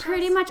make you It anxious?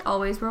 pretty much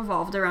always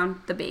revolved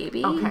around the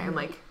baby. Okay,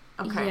 like,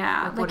 Okay.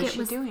 Yeah, Like, what like is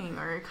she doing,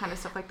 or kind of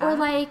stuff like that? Or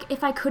like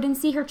if I couldn't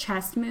see her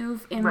chest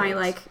move in my Right.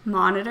 like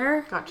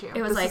monitor, Got you.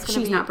 it was This like is gonna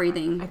she's be- not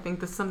breathing. I think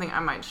this is something I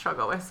might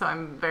struggle with, so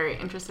I'm very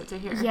interested to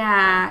hear.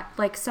 Yeah,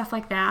 like stuff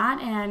like that,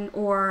 and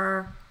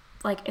or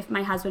like if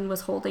my husband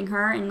was holding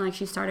her and like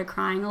she started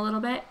crying a little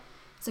bit,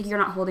 it's like, you're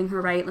not holding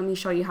her right. Let me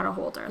show you how to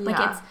hold her. Like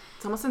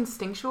it's almost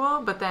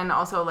instinctual, but then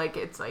also like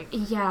it's like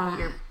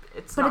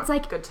it's but not it's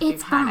like good to be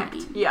it's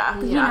panicked. fine. Yeah,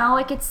 You know,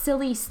 like it's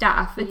silly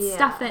stuff. It's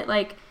stuff that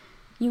like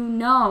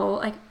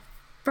like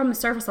from the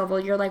surface level,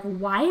 you're like,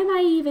 why am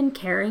I even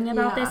caring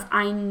about this?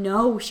 I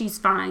know she's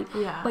fine.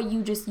 Yeah. But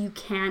you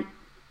can't,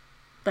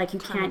 like, you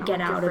can't get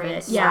off. out of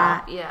it.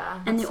 Yeah.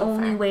 And the so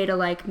only fair. way to,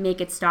 like,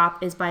 make it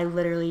stop is by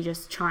literally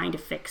just trying to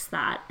fix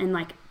that and,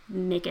 like,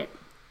 make it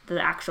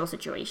the actual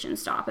situation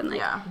stop and,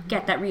 like,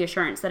 get that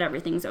reassurance that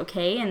everything's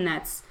okay. And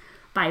that's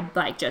by,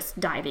 like, just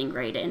diving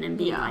right in and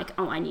being like,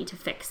 oh, I need to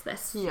fix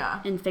this.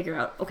 Yeah. And figure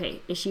out, okay,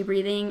 is she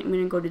breathing? I'm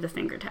going to go do the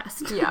finger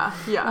test.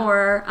 Yeah.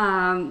 Or,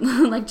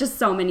 like, just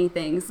so many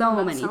things.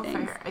 So many things.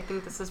 Fair. I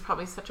think this is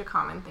probably such a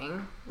common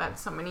thing that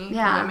so many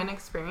women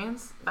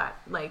experience that,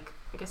 like,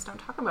 I guess don't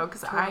talk about,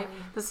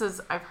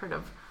 because I've heard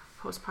of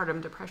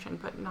postpartum depression,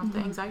 but not the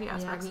anxiety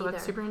aspect. So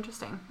that's super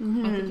interesting.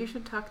 I think you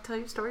should tell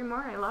your story more.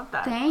 I love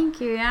that.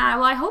 Thank you. Yeah.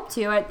 Well, I hope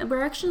to.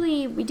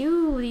 We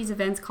do these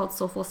events called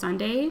Soulful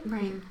Sunday.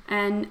 Right.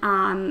 And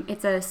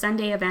it's a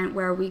Sunday event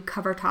where we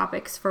cover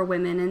topics for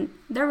women, and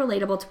they're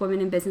relatable to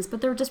women in business, but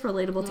they're just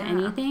relatable to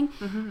anything.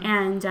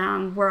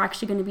 And we're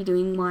actually going to be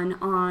doing one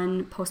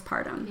on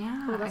postpartum.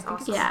 Yeah. that's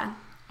awesome. Yeah.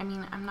 I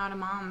mean, I'm not a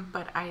mom,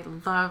 but I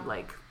love,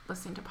 like,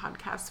 listening to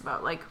podcasts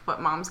about, like, what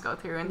moms go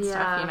through and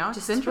stuff, you know?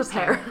 Just it's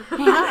interesting. prepare.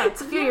 Yeah,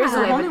 it's a few years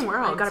away. It's a whole new but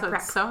world, gotta so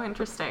prep. it's so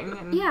interesting.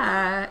 And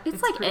Yeah,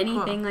 it's like pretty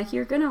cool. anything. Like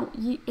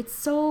it's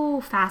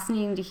so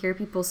fascinating to hear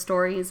people's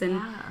stories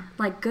and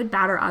like good,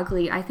 bad, or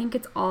ugly. I think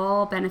it's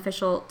all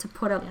beneficial to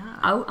put out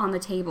on the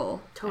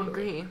table. I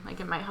agree. Like,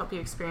 it might help you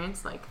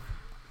experience, like,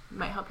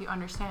 might help you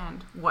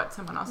understand what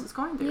someone else is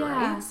going through,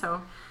 right?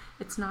 So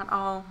it's not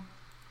all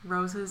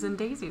roses and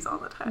daisies all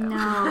the time.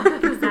 No,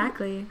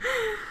 exactly.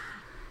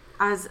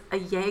 As a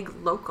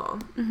YEG local,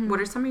 what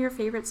are some of your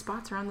favorite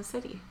spots around the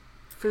city?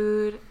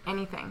 Food,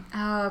 anything.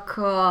 Oh,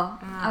 cool.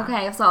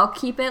 Okay, so I'll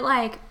keep it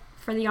like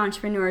for the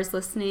entrepreneurs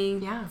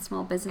listening,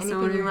 small business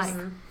Anything owners. you like.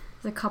 There's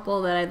a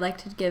couple that I'd like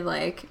to give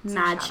like Some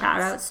mad shout-outs.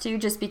 shout outs to,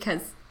 just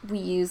because we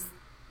use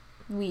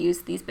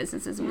these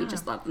businesses and we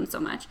just love them so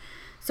much.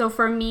 So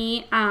for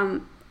me,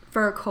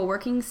 for a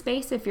co-working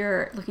space, if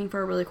you're looking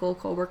for a really cool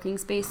co-working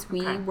space,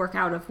 we work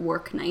out of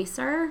Work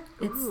Nicer.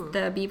 It's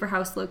the Beaver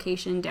House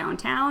location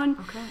downtown.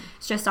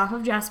 It's just off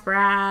of Jasper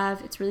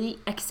Ave. It's really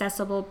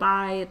accessible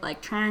by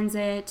like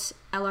transit,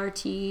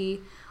 LRT,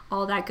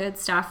 all that good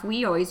stuff.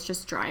 We always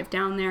just drive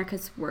down there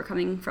because we're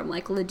coming from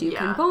like Leduc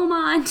and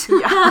Beaumont.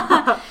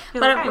 But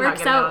it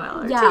works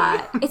out.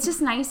 Yeah, it's just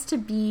nice to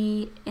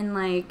be in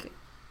like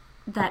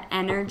that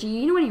energy.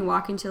 You know when you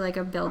walk into like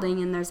a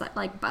building and there's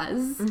like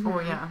buzz?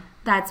 Oh, yeah.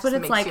 That's what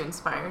Just it's makes like. you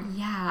inspired.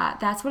 Yeah,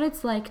 that's what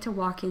it's like to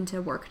walk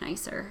into Work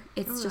Nicer.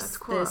 It's just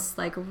cool. this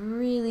like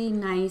really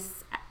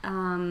nice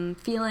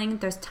feeling.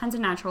 There's tons of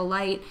natural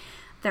light.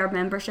 Their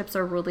memberships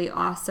are really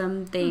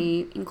awesome.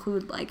 They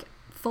include like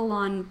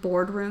full-on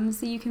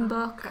boardrooms that you can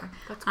book. Okay,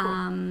 that's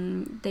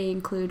cool. They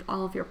include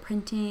all of your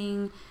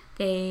printing.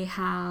 They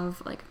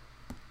have like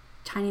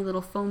tiny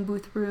little phone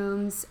booth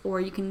rooms,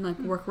 or you can like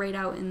work right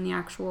out in the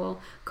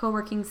actual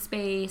co-working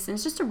space, and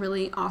it's just a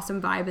really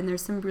awesome vibe. And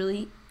there's some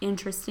really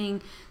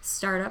interesting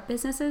startup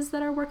businesses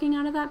that are working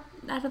out of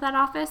that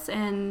office,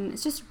 and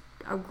it's just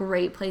a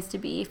great place to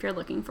be if you're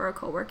looking for a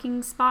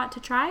co-working spot to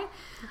try.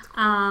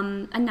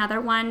 Another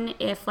one,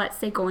 if let's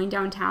say going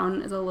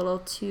downtown is a little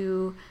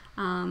too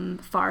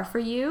far for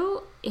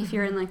you, if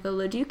you're in like the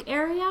Leduc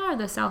area or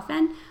the South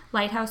End,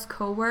 Lighthouse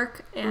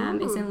Co-work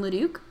is in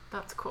Leduc.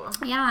 That's cool.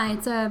 Yeah,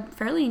 it's a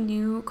fairly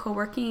new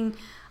co-working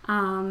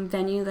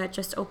venue that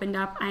just opened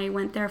up. I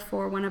went there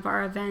for one of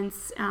our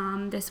events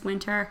this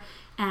winter,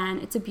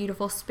 and it's a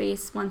beautiful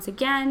space once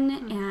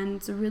again, and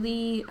it's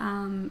really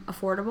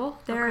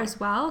affordable there as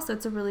well. So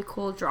it's a really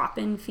cool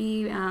drop-in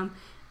fee,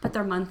 but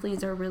their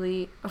monthlies are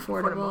really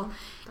affordable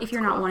if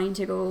you're not wanting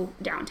to go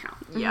downtown.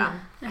 Yeah,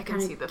 That I can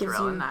kinda see the gives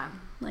thrill you, in that.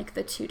 like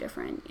the two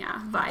different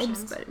vibes,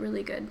 Options. but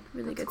really good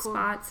cool.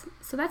 spots.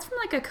 So that's from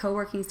like a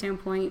co-working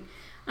standpoint.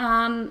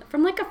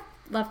 From like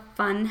a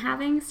fun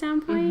having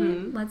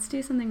standpoint, let's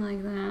do something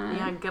like that.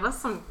 Yeah, get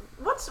us some.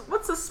 What's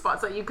the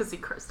spots that you could see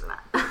Kirsten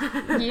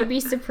at? You'd be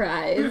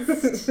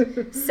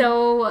surprised.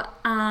 So,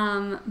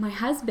 my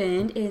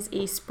husband is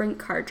a sprint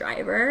car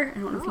driver. I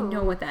don't know if you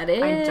know what that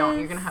is. I don't.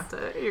 You're gonna have to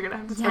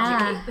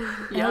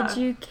educate.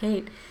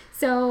 Educate.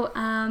 So,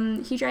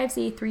 he drives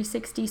a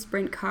 360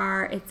 sprint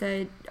car. It's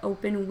a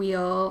open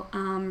wheel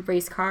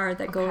race car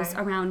that goes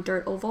around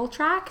dirt oval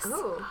tracks.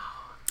 Oh.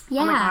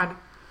 Yeah. Oh my god,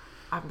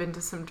 I've been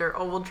to some dirt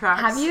oval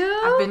tracks. Have you?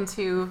 I've been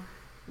to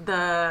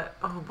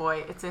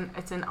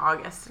it's in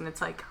August, and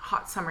it's like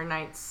hot summer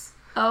nights.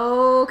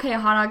 Okay,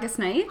 Hot August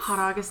Nights. Hot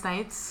August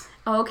nights.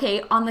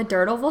 Okay, on the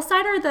dirt oval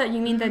side, or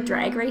you mean the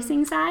drag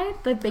racing side?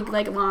 The big,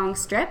 like, long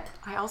strip?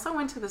 I also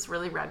went to this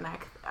really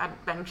redneck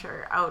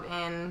adventure out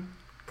in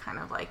kind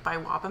of like by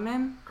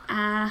Wabamun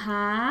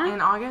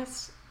in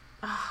August.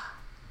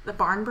 The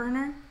Barn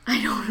Burner.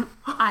 I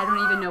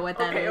don't even know what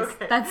that is.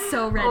 Okay. That's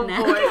so redneck.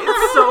 Oh boy,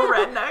 it's so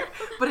redneck.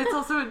 But it's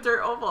also a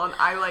dirt oval, and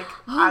I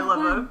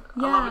love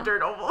a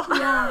dirt oval.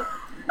 Yeah.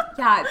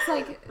 Yeah, it's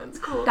like, that's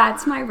cool.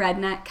 That's my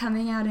redneck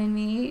coming out in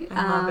me.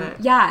 I love it.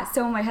 Yeah,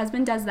 so my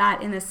husband does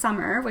that in the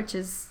summer, which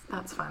is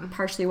that's fun.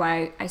 Partially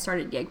why I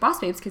started Yeg Boss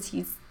Babes, because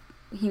he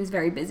was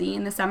very busy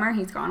in the summer.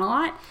 He's gone a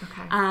lot.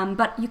 Okay.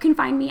 But you can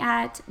find me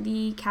at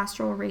the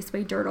Castrol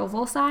Raceway Dirt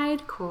Oval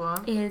side. Cool.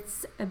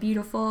 It's a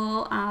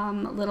beautiful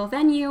little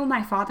venue.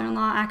 My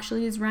father-in-law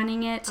actually is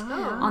running it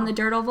on the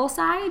Dirt Oval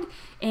side.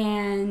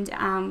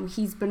 And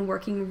he's been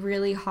working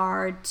really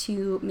hard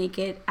to make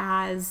it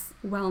as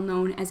well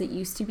known as it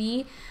used to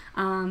be.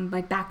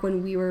 Like back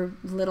when we were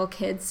little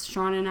kids,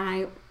 Sean and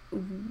I,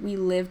 we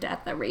lived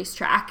at the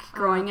racetrack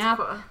growing up.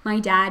 Cool.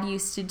 My dad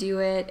used to do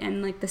it,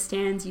 and like the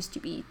stands used to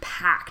be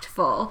packed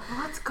full. Well,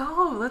 let's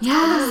go. Let's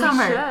go this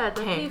summer. Should.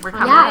 Okay, we're fun.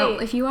 coming.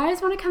 Yeah, if you guys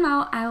want to come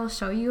out, I will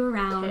show you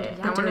around Okay,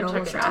 the I dirt wanna oval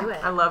check it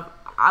track. out.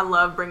 I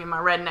love bringing my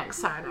redneck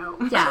side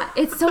out. Yeah,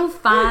 it's so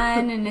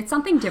fun, and it's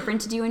something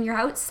different to do when you're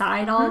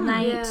outside all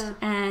night. Yeah.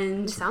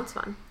 And It sounds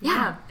fun.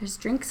 yeah, there's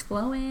drinks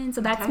flowing.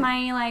 So that's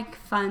my like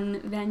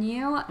fun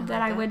venue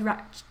that I would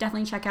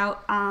definitely check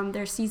out.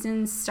 Their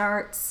season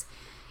starts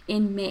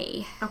in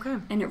May. Okay.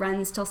 And it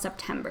runs till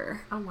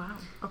September. Oh, wow.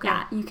 Okay.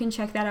 Yeah, you can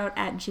check that out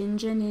at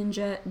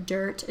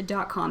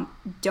ginjaninjadirt.com.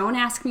 Don't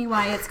ask me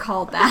why it's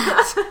called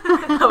that.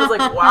 I was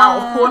like,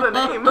 wow, what a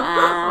name.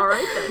 All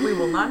right, then. We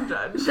will not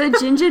judge. The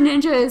Ginger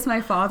Ninja is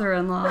my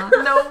father-in-law.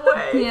 No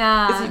way.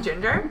 Yeah. Is he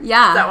ginger?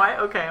 Yeah. Is that why?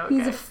 Okay.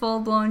 He's a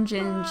full-blown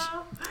ginge.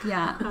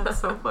 Yeah. That's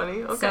so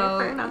funny. Okay, So,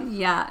 fair enough.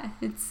 yeah,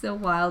 it's a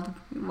wild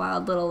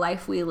little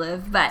life we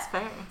live. But That's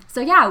fair.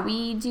 so yeah,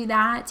 we do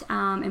that,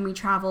 and we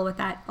travel with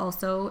that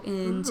also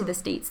into the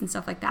States and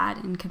stuff like that,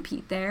 and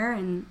compete there,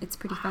 and it's a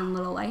pretty fun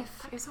little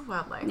life. That is a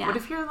wild life. Yeah. What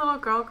if your little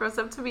girl grows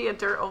up to be a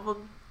dirt oval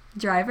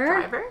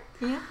Driver?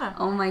 Yeah.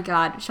 Oh my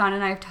God, Sean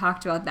and I have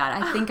talked about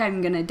that. I think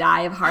I'm gonna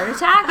die of heart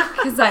attack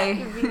because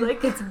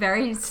it's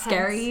very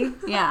scary.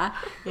 Yeah.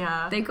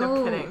 Yeah. They no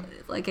go kidding.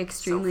 like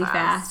extremely So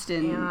fast.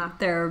 and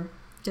they're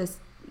just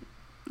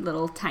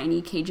little tiny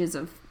cages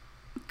of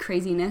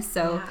craziness.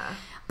 So, Yeah.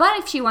 but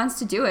if she wants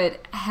to do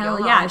it, hell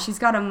YOLO. yeah, she's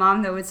got a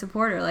mom that would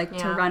support her, like to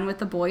Yeah. run with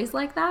the boys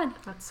like that.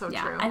 That's so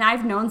Yeah, true. and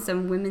I've known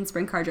some women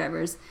sprint car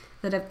drivers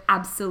that have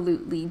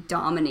absolutely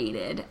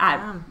dominated at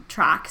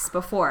tracks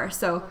before.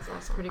 So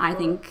pretty I cool.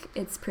 think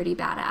it's pretty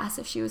badass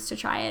if she was to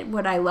try it.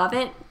 Would I love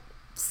it?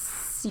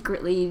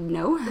 Secretly,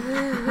 no.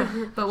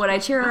 But would I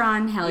cheer her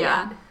on? Hell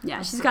yeah. Yeah,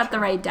 she's so got the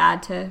true. right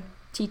dad to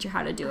teach her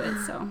how to do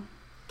it. So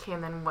Okay,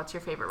 and then what's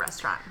your favorite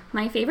restaurant?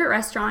 my favorite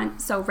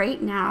restaurant. So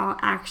right now,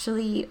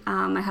 actually,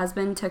 my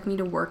husband took me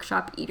to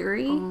Workshop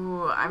Eatery.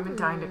 Ooh, I've been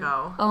dying to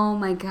go. Oh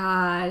my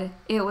God,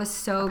 it was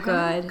so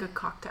good. Good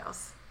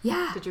cocktails.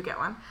 Yeah. Did you get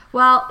one?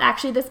 Well,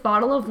 actually, this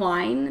bottle of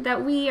wine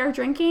that we are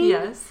drinking,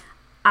 Yes.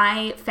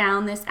 I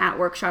found this at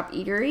Workshop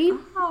Eatery.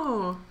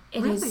 Oh,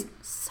 It really? is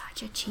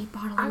such a cheap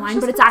bottle I of was wine,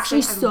 just but it's gonna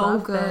actually say, I so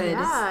love good. this.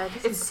 Yeah,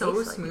 It's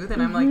so smooth,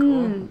 and I'm like,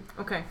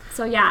 oh, okay.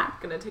 So yeah,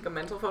 Gonna take a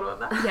mental photo of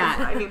that. Yeah.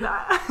 I need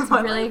that. it's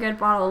a really good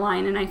bottle of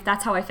wine, and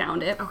that's how I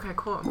found it. Okay,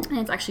 cool. And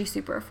it's actually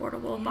super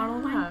affordable bottle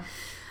of Yeah.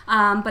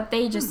 wine. But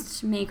they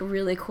just make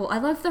really cool. I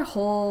love their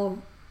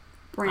whole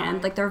brand,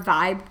 Vibe. like their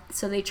vibe.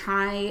 So they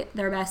try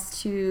their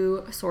best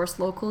to source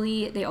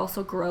locally. They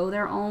also grow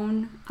their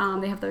own.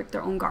 They have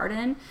their own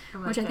garden,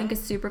 which I think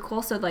is super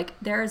cool. So like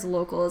they're as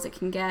local as it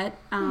can get,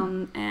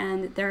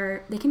 and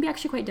they can be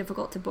actually quite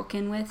difficult to book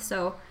in with.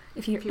 So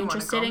if you're you wanna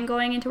interested go. in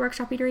going into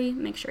Workshop Eatery,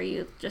 make sure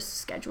you just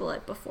schedule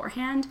it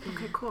beforehand.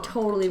 Okay, cool.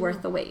 Totally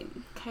worth the wait.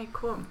 Okay,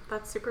 cool.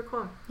 That's super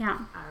cool. Yeah.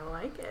 I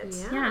like it.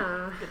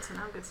 Yeah. Good to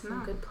know. Good to Some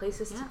know. good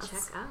places to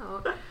Yes. check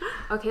out.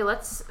 Okay,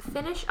 let's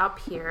finish up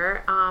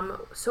here.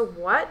 So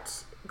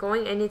what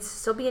and it's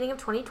still beginning of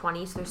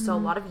 2020, so there's still a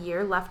lot of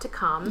year left to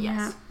come.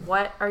 Yes.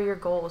 What are your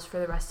goals for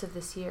the rest of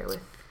this year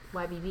with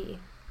YBB?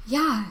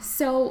 Yeah,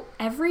 so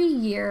every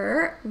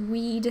year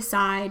we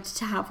decide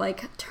to have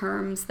like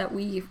terms that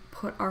we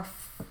put our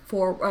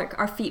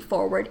feet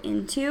forward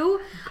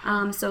into.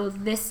 So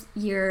this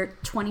year,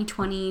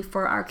 2020,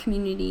 for our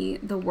community,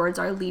 the words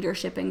are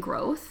leadership and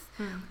growth.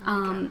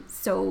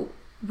 So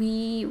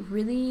we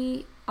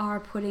really are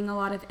putting a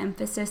lot of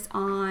emphasis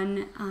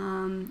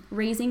on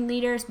raising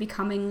leaders,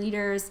 becoming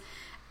leaders,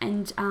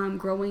 and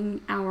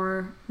growing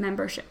our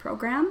membership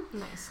program.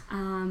 Nice.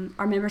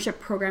 Our membership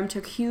program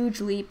took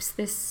huge leaps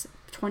this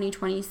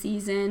 2020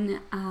 season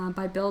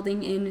by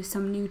building in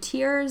some new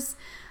tiers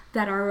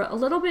that are a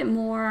little bit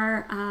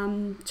more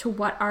to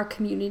what our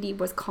community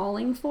was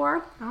calling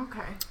for.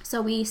 Okay.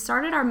 So we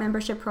started our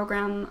membership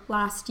program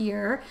last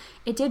year.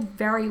 It did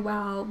very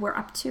well. We're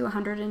up to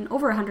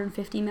over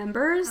 150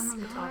 members. Oh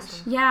my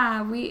gosh.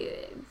 Yeah,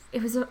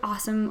 it was an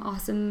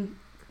awesome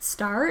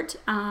start.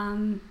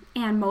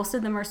 and most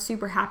of them are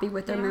super happy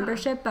with their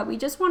membership, but we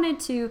just wanted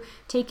to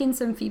take in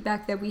some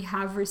feedback that we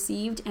have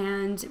received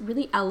and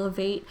really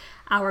elevate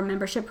our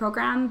membership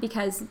program,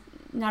 because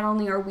not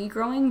only are we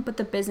growing, but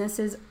the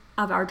businesses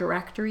of our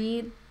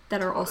directory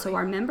that are also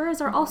our members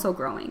are also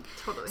growing.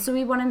 So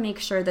we want to make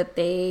sure that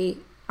they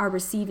are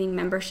receiving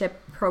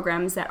membership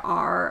programs that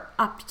are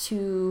up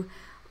to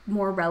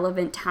more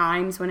relevant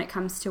times when it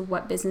comes to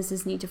what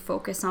businesses need to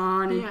focus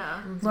on,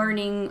 and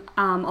learning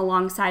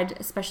alongside,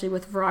 especially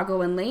with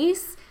Virago and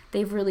Lace.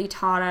 They've really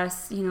taught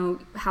us, you know,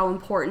 how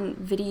important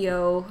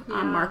video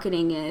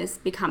marketing is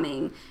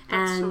becoming.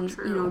 That's and,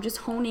 so you know, just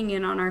honing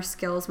in on our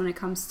skills when it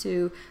comes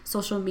to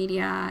social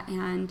media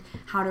and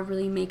how to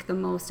really make the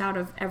most out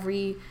of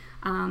every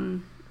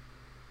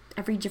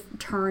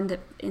turn that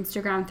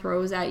Instagram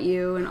throws at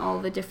you, and all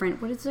the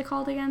different, what is it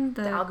called again?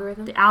 The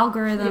algorithm. The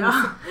algorithm.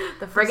 Yeah.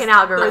 The friggin'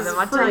 algorithm.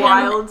 Those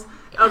wild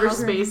outer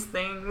space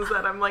things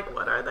that I'm like,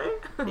 what are they?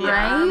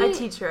 Right? I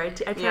teach her. I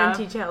try and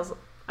teach her.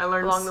 I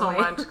learned so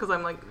much because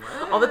I'm like,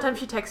 what? All the time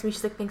she texts me,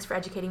 she's like, thanks for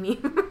educating me.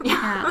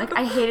 Yeah, like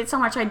I hate it so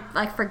much I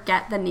like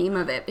forget the name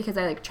of it because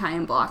I like try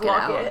and block it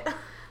out.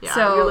 Yeah,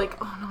 so you're like,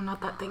 oh no,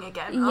 not that thing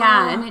again.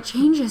 Yeah, and it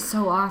changes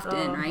so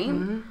often,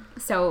 right?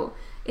 So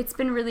it's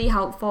been really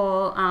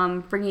helpful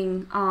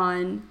bringing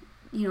on,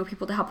 you know,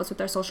 people to help us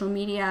with our social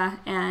media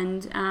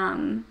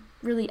and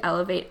really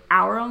elevate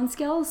our own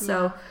skills.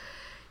 So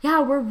yeah,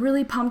 we're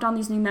really pumped on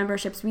these new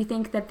memberships. We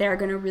think that they're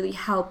going to really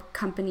help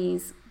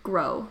companies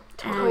grow.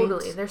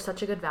 Totally. There's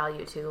such a good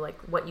value too, like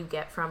what you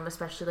get from,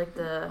 especially like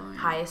the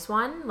highest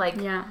one. Like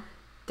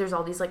there's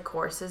all these like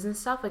courses and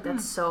stuff. Like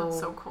that's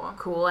so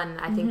cool. And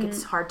I think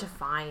it's hard to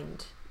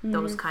find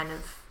those kind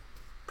of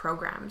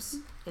programs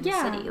in the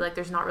city. Like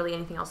there's not really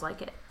anything else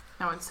like it.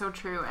 No, it's so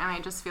true. And I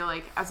just feel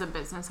like as a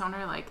business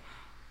owner, like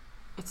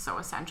it's so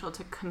essential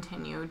to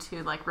continue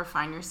to like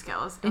refine your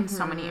skills in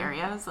so many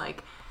areas.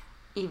 Like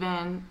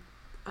even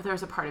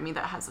there's a part of me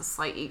that has a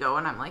slight ego,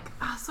 and I'm like,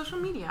 social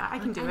media, I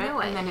can do it.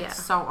 And then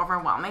it's so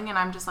overwhelming, and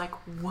I'm just like,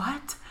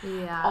 what?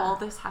 Yeah. All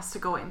this has to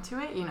go into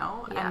it, you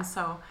know? Yeah. And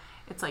so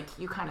it's like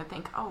you kind of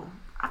think, oh,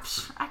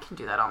 I can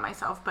do that all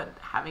myself, but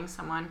having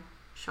someone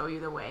show you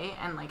the way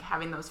and like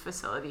having those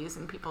facilities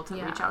and people to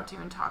reach out to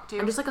and talk to.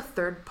 And just like a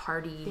third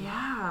party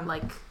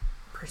like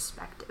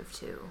perspective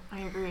too. I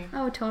agree.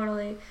 Oh,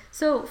 totally.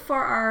 So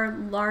for our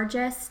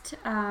largest,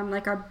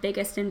 like our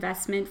biggest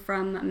investment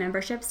from a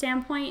membership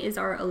standpoint is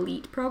our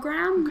Elite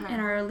program. And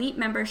our Elite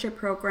membership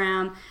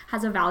program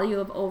has a value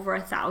of over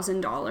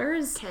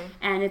 $1,000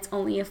 and it's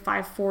only a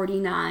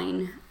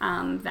 $549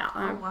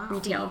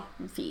 retail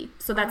fee.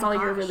 So that's all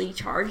you're really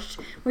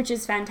charged, which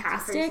is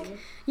fantastic.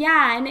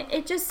 Yeah, and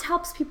it just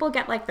helps people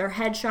get like their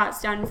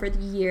headshots done for the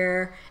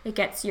year. It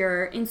gets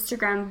your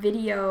Instagram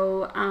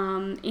video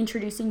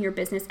introducing your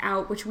business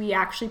out, which we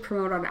actually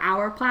promote on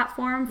our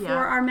platform for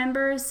our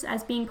members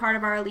as being part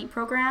of our Elite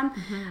program.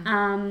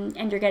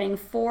 And you're getting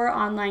 4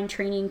 online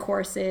training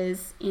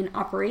courses in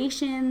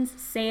operations,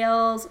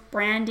 sales,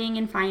 branding,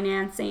 and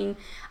financing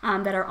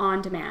that are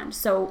on demand.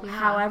 So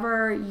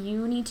however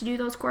you need to do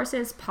those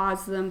courses,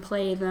 pause them,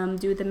 play them,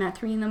 do them at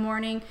 3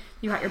 a.m.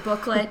 You got your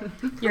booklet,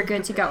 you're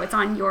good to go. It's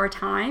on your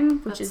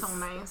time, which is so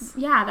nice.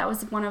 Yeah, that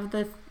was one of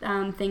the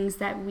things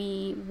that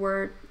we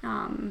were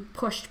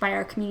pushed by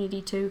our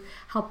community to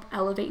help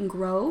elevate and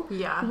grow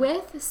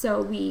with.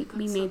 So we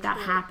made that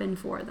happen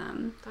for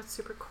them. That's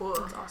super cool.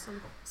 That's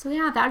awesome. So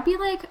yeah, that would be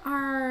like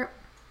our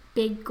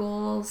big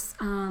goals,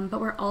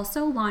 but we're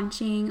also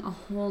launching a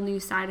whole new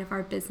side of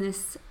our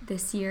business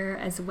this year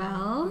as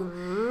well.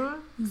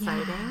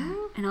 Exciting.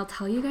 And I'll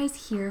tell you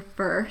guys here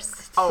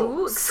first.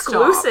 Oh,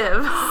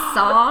 exclusive.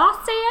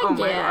 Saucy again. Oh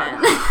my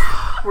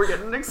God. We're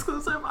getting an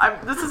exclusive.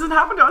 This hasn't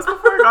happened to us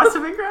before.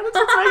 Gossip and Gratitude.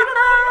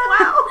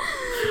 Wow.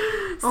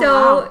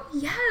 So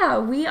yeah,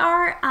 we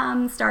are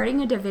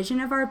starting a division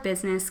of our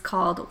business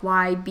called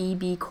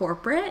YBB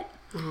Corporate.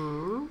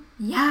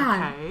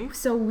 Yeah. Okay.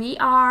 So we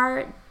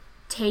are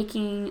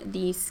taking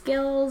the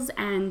skills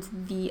and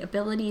the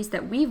abilities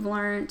that we've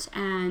learned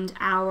and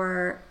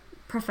our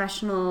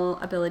professional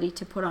ability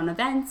to put on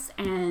events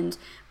and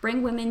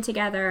bring women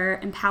together,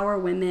 empower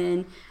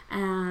women,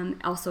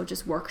 also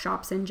just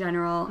workshops in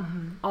general,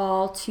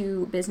 all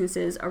to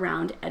businesses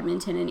around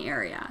Edmonton and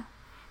area.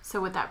 So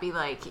would that be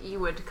like you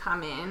would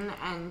come in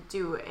and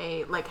do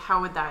a, like, how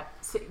would that,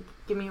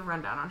 give me a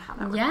rundown on how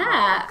that would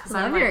work.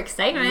 Love your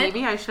excitement.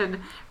 Maybe I should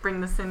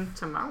bring this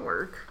into my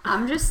work.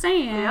 I'm just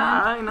saying.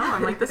 Yeah, I know.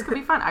 I'm like, this could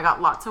be fun. I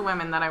got lots of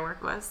women that I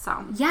work with,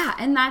 so. Yeah,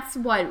 and that's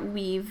what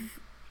we've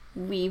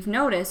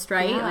noticed,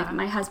 right? Yeah. Like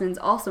my husband's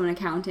also an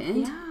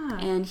accountant. Yeah.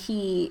 And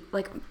he,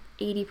 like,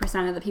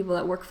 80% of the people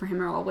that work for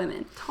him are all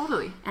women.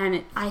 Totally.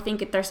 And I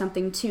think there's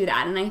something to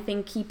that. And I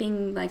think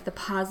keeping like the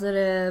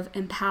positive,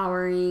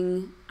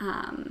 empowering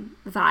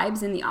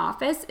vibes in the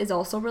office is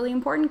also really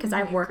important, because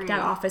I've worked at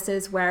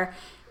offices where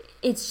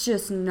it's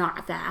just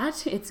not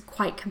that. It's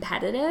quite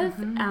competitive,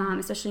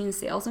 especially in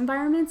sales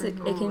environments. It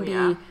can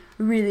be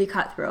really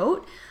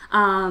cutthroat.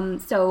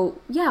 So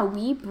yeah,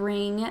 we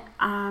bring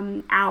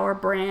our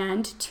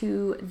brand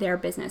to their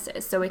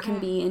businesses. So it can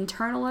be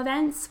internal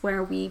events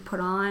where we put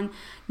on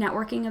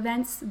networking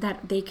events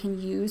that they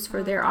can use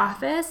for their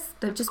office.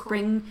 That just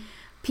bring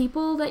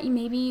people that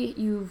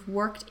you've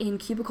worked in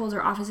cubicles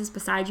or offices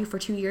beside you for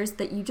 2 years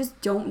that you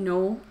just don't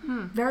know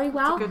very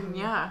well. That's a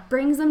good,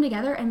 brings them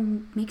together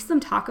and makes them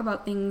talk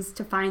about things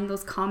to find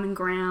those common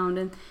ground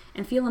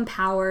and feel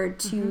empowered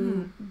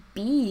to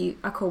be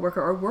a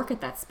coworker or work at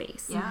that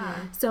space.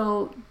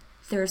 So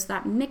there's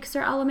that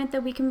mixer element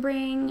that we can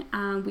bring.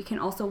 We can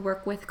also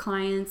work with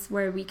clients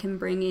where we can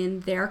bring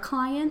in their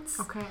clients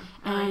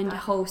and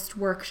host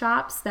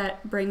workshops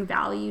that bring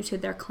value to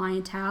their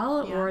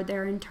clientele or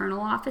their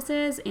internal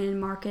offices in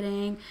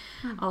marketing,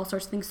 all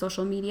sorts of things.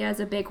 Social media is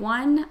a big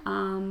one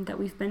that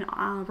we've been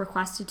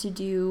requested to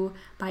do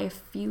by a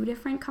few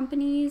different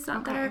companies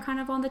that are kind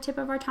of on the tip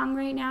of our tongue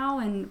right now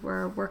and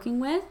we're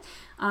working with.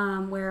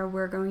 Where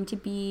we're going to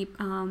be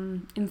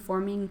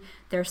informing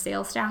their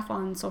sales staff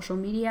on social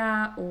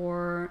media,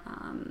 or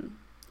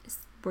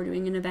we're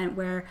doing an event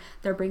where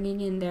they're bringing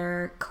in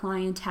their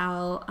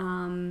clientele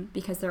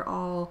because they're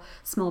all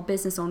small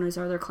business owners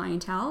or their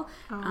clientele,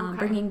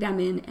 bringing them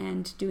in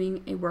and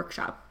doing a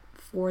workshop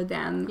for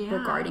them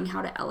regarding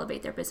how to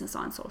elevate their business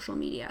on social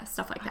media,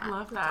 stuff like that. I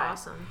love that.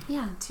 That's awesome.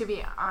 Yeah. To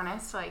be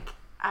honest, like,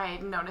 I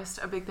noticed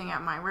a big thing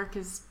at my work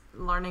is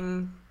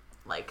learning,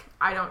 like,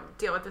 I don't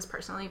deal with this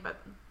personally, but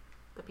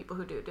the people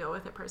who do deal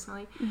with it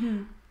personally,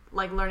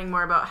 like learning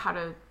more about how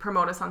to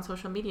promote us on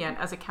social media. And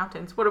as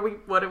accountants, what do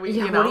we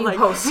you know, like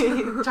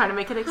trying to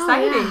make it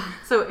exciting.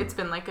 So it's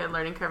been like a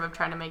learning curve of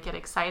trying to make it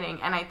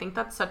exciting. And I think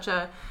that's such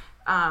a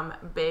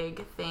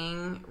big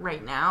thing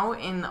right now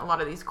in a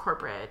lot of these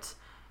corporate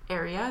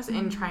areas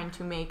in trying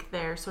to make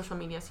their social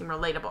media seem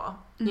relatable,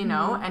 you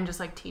know, and just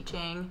like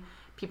teaching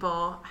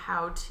people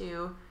how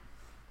to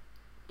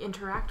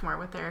interact more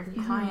with their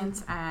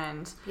clients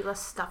and be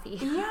less stuffy.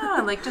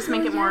 Like just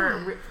make it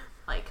more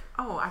like,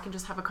 oh, I can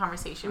just have a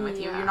conversation with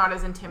you. You're not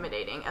as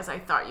intimidating as I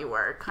thought you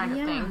were, kind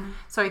of thing.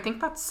 So I think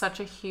that's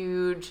such a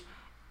huge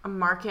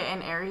market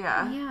and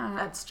area.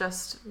 That's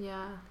just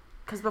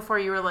because before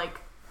you were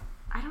like,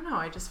 I don't know,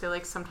 I just feel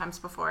like sometimes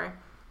before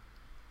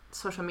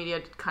social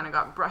media kind of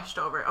got brushed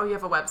over. Oh, you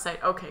have a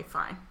website, okay,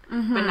 fine.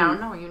 But now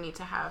no, you need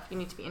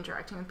to be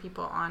interacting with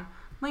people on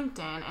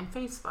LinkedIn and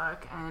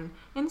Facebook and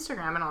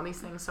Instagram and all these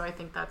things. So I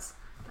think that's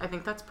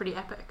pretty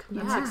epic.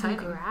 That's exciting.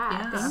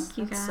 Thank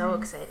you guys. That's so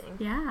exciting.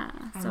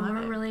 So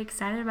we're really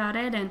excited about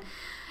it. And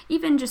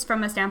even just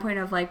from a standpoint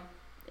of like,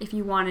 if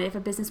a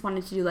business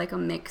wanted to do like a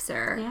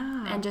mixer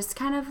and just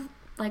kind of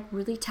like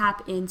really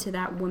tap into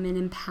that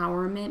women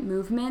empowerment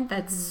movement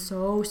that's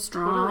so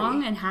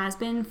strong and has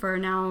been for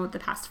now the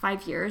past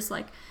 5 years,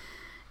 like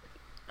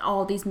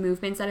all these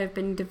movements that have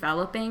been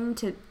developing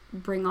to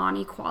bring on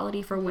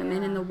equality for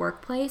women in the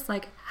workplace.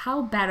 Like,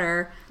 how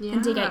better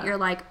than to get your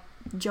like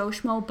Joe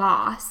Schmo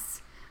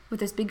boss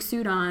with this big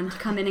suit on to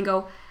come in and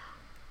go,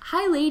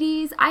 hi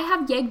ladies, I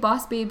have Yeg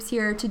Boss Babes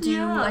here to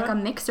do like a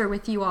mixer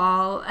with you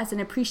all as an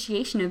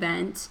appreciation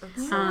event.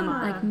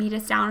 Like meet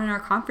us down in our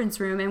conference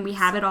room and we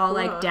have it all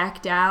like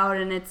decked out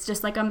and it's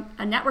just like a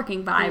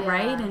networking vibe,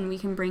 right? And we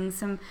can bring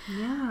some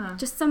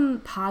just some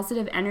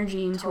positive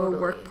energy into a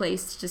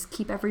workplace to just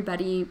keep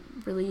everybody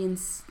really in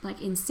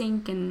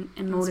sync and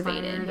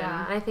motivated. And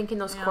I think in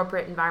those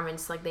corporate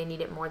environments, like they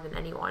need it more than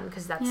anyone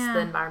because that's the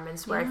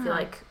environments where I feel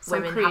like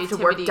women have to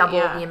work double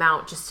the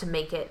amount just to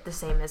make it the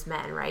same as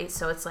men, right?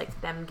 So it's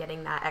like them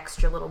getting that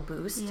extra little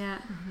boost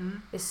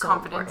is so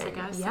confidence,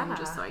 important. I guess, and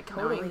just like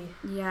knowing.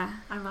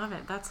 I love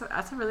it. That's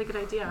a really good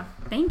idea.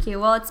 Thank you.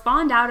 Well, it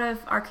spawned out of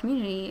our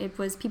community. It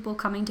was people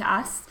coming to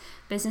us,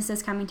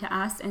 businesses coming to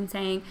us and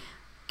saying,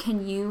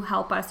 can you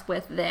help us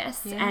with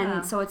this?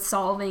 And so it's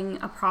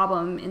solving a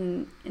problem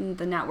in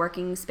the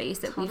networking space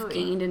that we've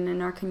gained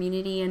in our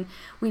community. And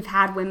we've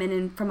had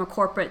women from a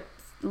corporate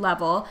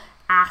level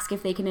ask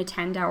if they can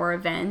attend our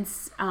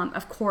events.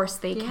 Of course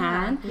they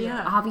can.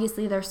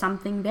 Obviously there's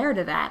something there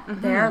to that.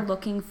 They're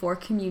looking for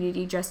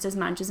community just as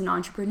much as an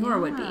entrepreneur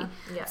would be.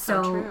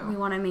 So we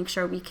want to make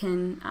sure we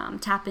can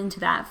tap into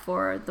that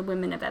for the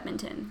women of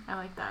Edmonton. I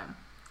like that.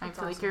 I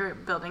feel like you're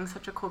building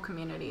such a cool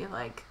community.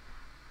 Like,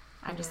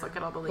 I just look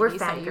at all the ladies.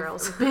 We're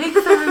fangirls. Big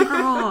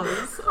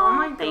fangirls. Oh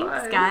my god.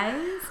 Thanks,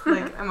 guys.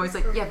 Like, I'm always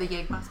like, the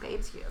Yeg Boss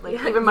Babes. Like,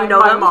 even my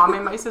mom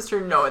and my sister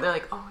know. They're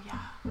like, oh yeah.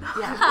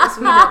 Yes,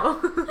 we know.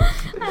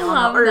 I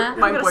love that.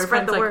 My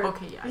boyfriend's like,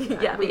 okay,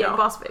 the Yeg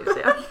Boss Babes,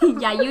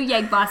 you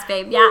Yeg Boss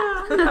Babe, No,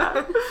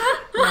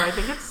 I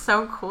think it's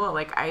so cool.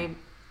 Like, I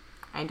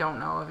don't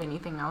know of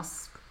anything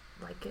else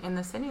like it in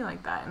the city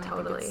like that. And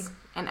I think it's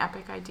an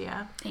epic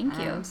idea. Thank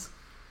you.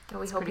 And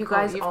we hope you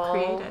guys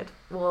all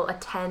will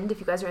attend if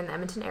you guys are in the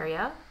Edmonton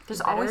area. There's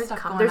always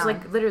stuff going on. There's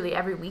like literally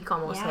every week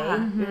almost,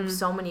 There's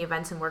so many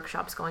events and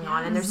workshops going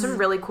on, and there's some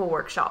really cool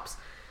workshops.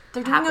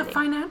 They're doing a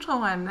financial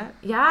one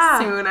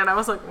soon, and I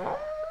was like, whoa.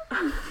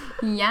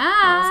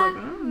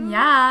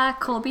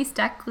 Colby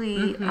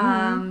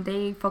Steckley,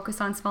 they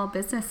focus on small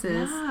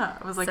businesses. I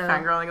was like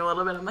fangirling a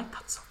little bit. I'm like,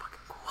 that's so fucking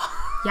cool.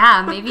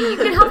 Yeah, maybe you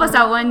can help us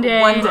out one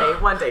day.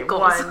 One day.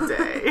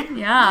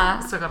 Yeah.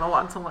 Still got a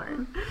lot to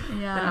learn.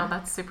 Yeah. But no,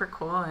 that's super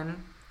cool.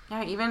 And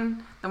yeah,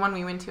 even the one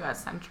we went to at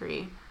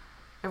Central.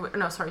 It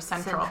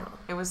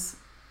was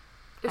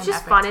It's an just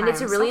epic fun, time. and it's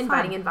a really So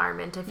inviting fun.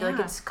 environment. I feel like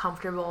Yeah. it's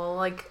comfortable.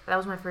 Like, that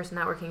was my first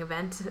networking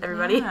event,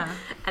 everybody. Yeah.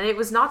 And it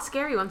was not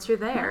scary once you're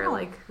there. No.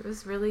 Like, it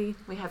was really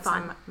We had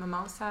fun. some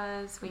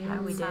mimosas. We Yeah,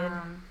 had we did.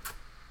 some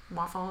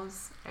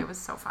waffles. It was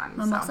so fun.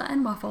 Mimosa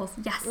and waffles.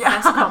 Yes.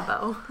 best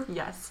combo.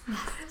 Yes.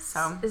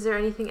 So Is there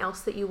anything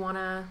else that you want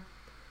to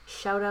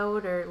shout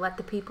out or let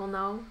the people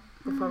know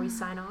before we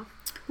sign off?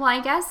 Well, I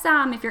guess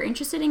if you're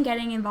interested in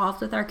getting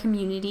involved with our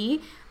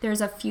community,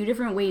 there's a few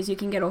different ways you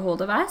can get a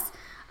hold of us.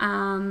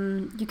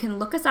 You can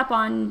look us up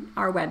on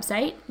our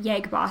website,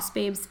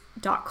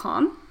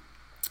 yegbossbabes.com,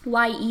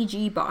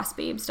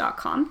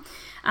 yegbossbabes.com.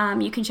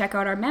 You can check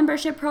out our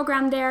membership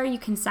program there. You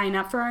can sign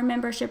up for our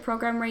membership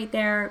program right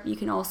there. You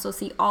can also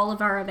see all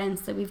of our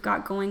events that we've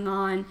got going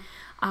on.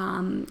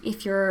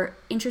 If you're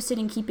interested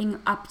in keeping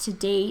up to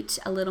date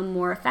a little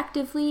more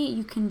effectively,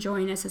 you can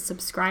join as a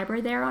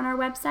subscriber there on our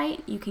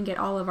website. You can get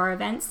all of our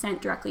events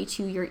sent directly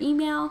to your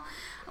email.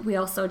 We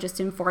also just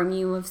inform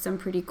you of some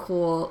pretty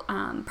cool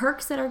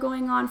perks that are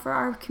going on for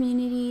our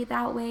community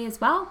that way as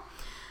well.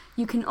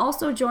 You can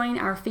also join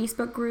our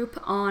Facebook group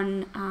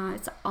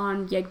it's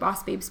on Yeg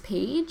Boss Babes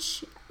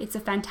page. It's a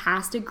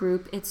fantastic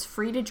group. It's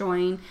free to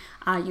join.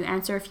 You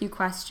answer a few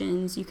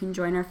questions. You can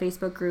join our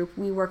Facebook group.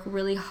 We work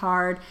really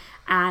hard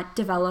at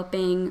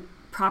developing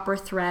proper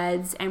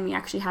threads, and we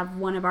actually have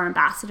one of our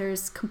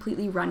ambassadors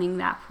completely running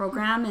that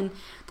program, and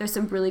there's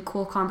some really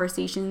cool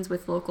conversations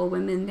with local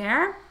women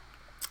there.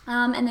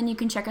 And then you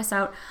can check us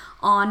out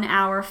on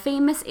our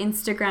famous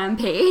Instagram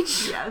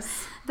page.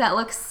 yes. That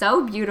looks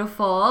so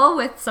beautiful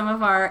with some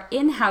of our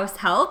in-house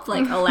help,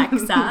 like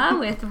Alexa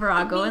with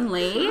Virago and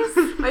Lace.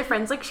 My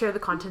friends like share the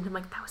content. I'm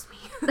like, that was me.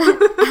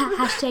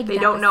 Hashtag They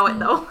that don't was know me. it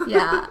though.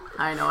 Yeah.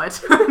 I know it.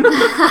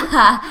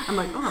 I'm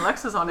like, oh,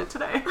 Alexa's on it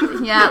today.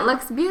 Yeah, it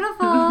looks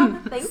beautiful.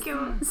 Thank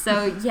you.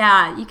 So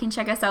yeah, you can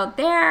check us out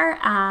there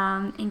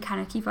and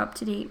kind of keep up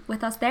to date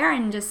with us there,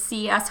 and just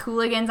see us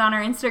hooligans on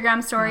our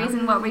Instagram stories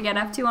and what we get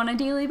up to on a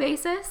daily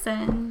basis.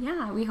 And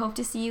yeah, we hope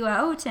to see you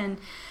out. And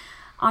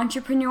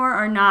entrepreneur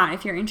or not,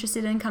 if you're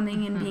interested in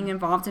coming and being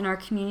involved in our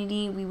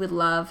community, we would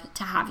love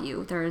to have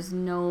you. There is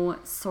no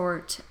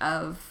sort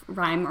of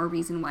rhyme or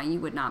reason why you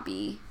would not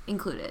be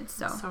included.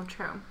 So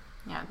true.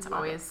 Yeah,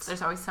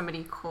 there's always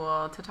somebody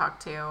cool to talk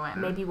to, and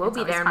Maybe we'll it's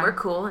be always there fun. and we're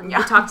cool and Yeah.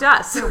 you talk to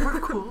us. We're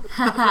cool.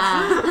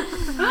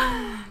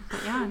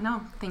 But yeah,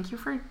 no, thank you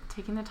for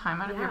taking the time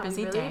out of your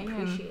busy we day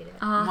really appreciate it.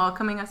 and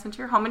welcoming us into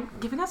your home and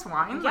giving us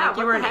wine. Yeah, like you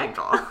what were an the heck?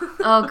 angel.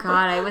 oh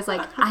god, I was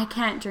like, I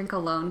can't drink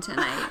alone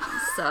tonight,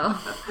 so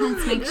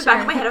let's make In the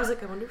back of my sure. head, I was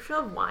like, I wonder if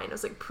she'll have wine. I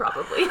was like,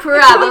 probably.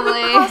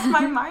 Probably. Crossed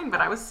my mind,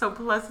 but I was so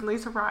pleasantly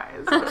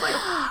surprised. I was like,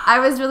 I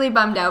was really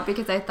bummed out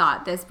because I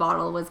thought this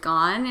bottle was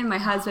gone, and my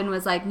husband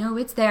was like, no,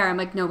 it's there. I'm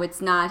like, no,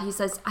 it's not. He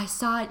says, I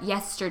saw it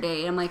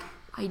yesterday. I'm like,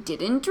 I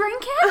didn't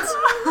drink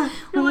it?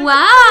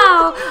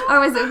 Wow. I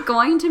was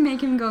going to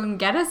make him go and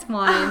get us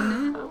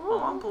one.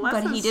 oh, bless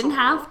But his he didn't soul.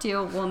 have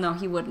to. Well, no,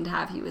 he wouldn't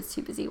have. He was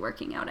too busy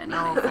working out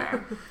anyway. No,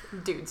 fair.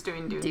 Dudes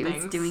doing dude Dude's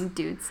things. doing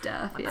dude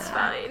stuff. It's Yeah.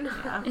 fine.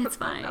 Yeah. It's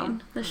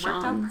fine. The It worked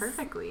out Shawns.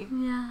 perfectly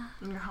Yeah.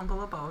 in your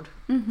humble abode.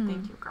 Mhm.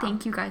 Thank you, girl.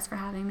 Thank you guys for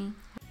having me.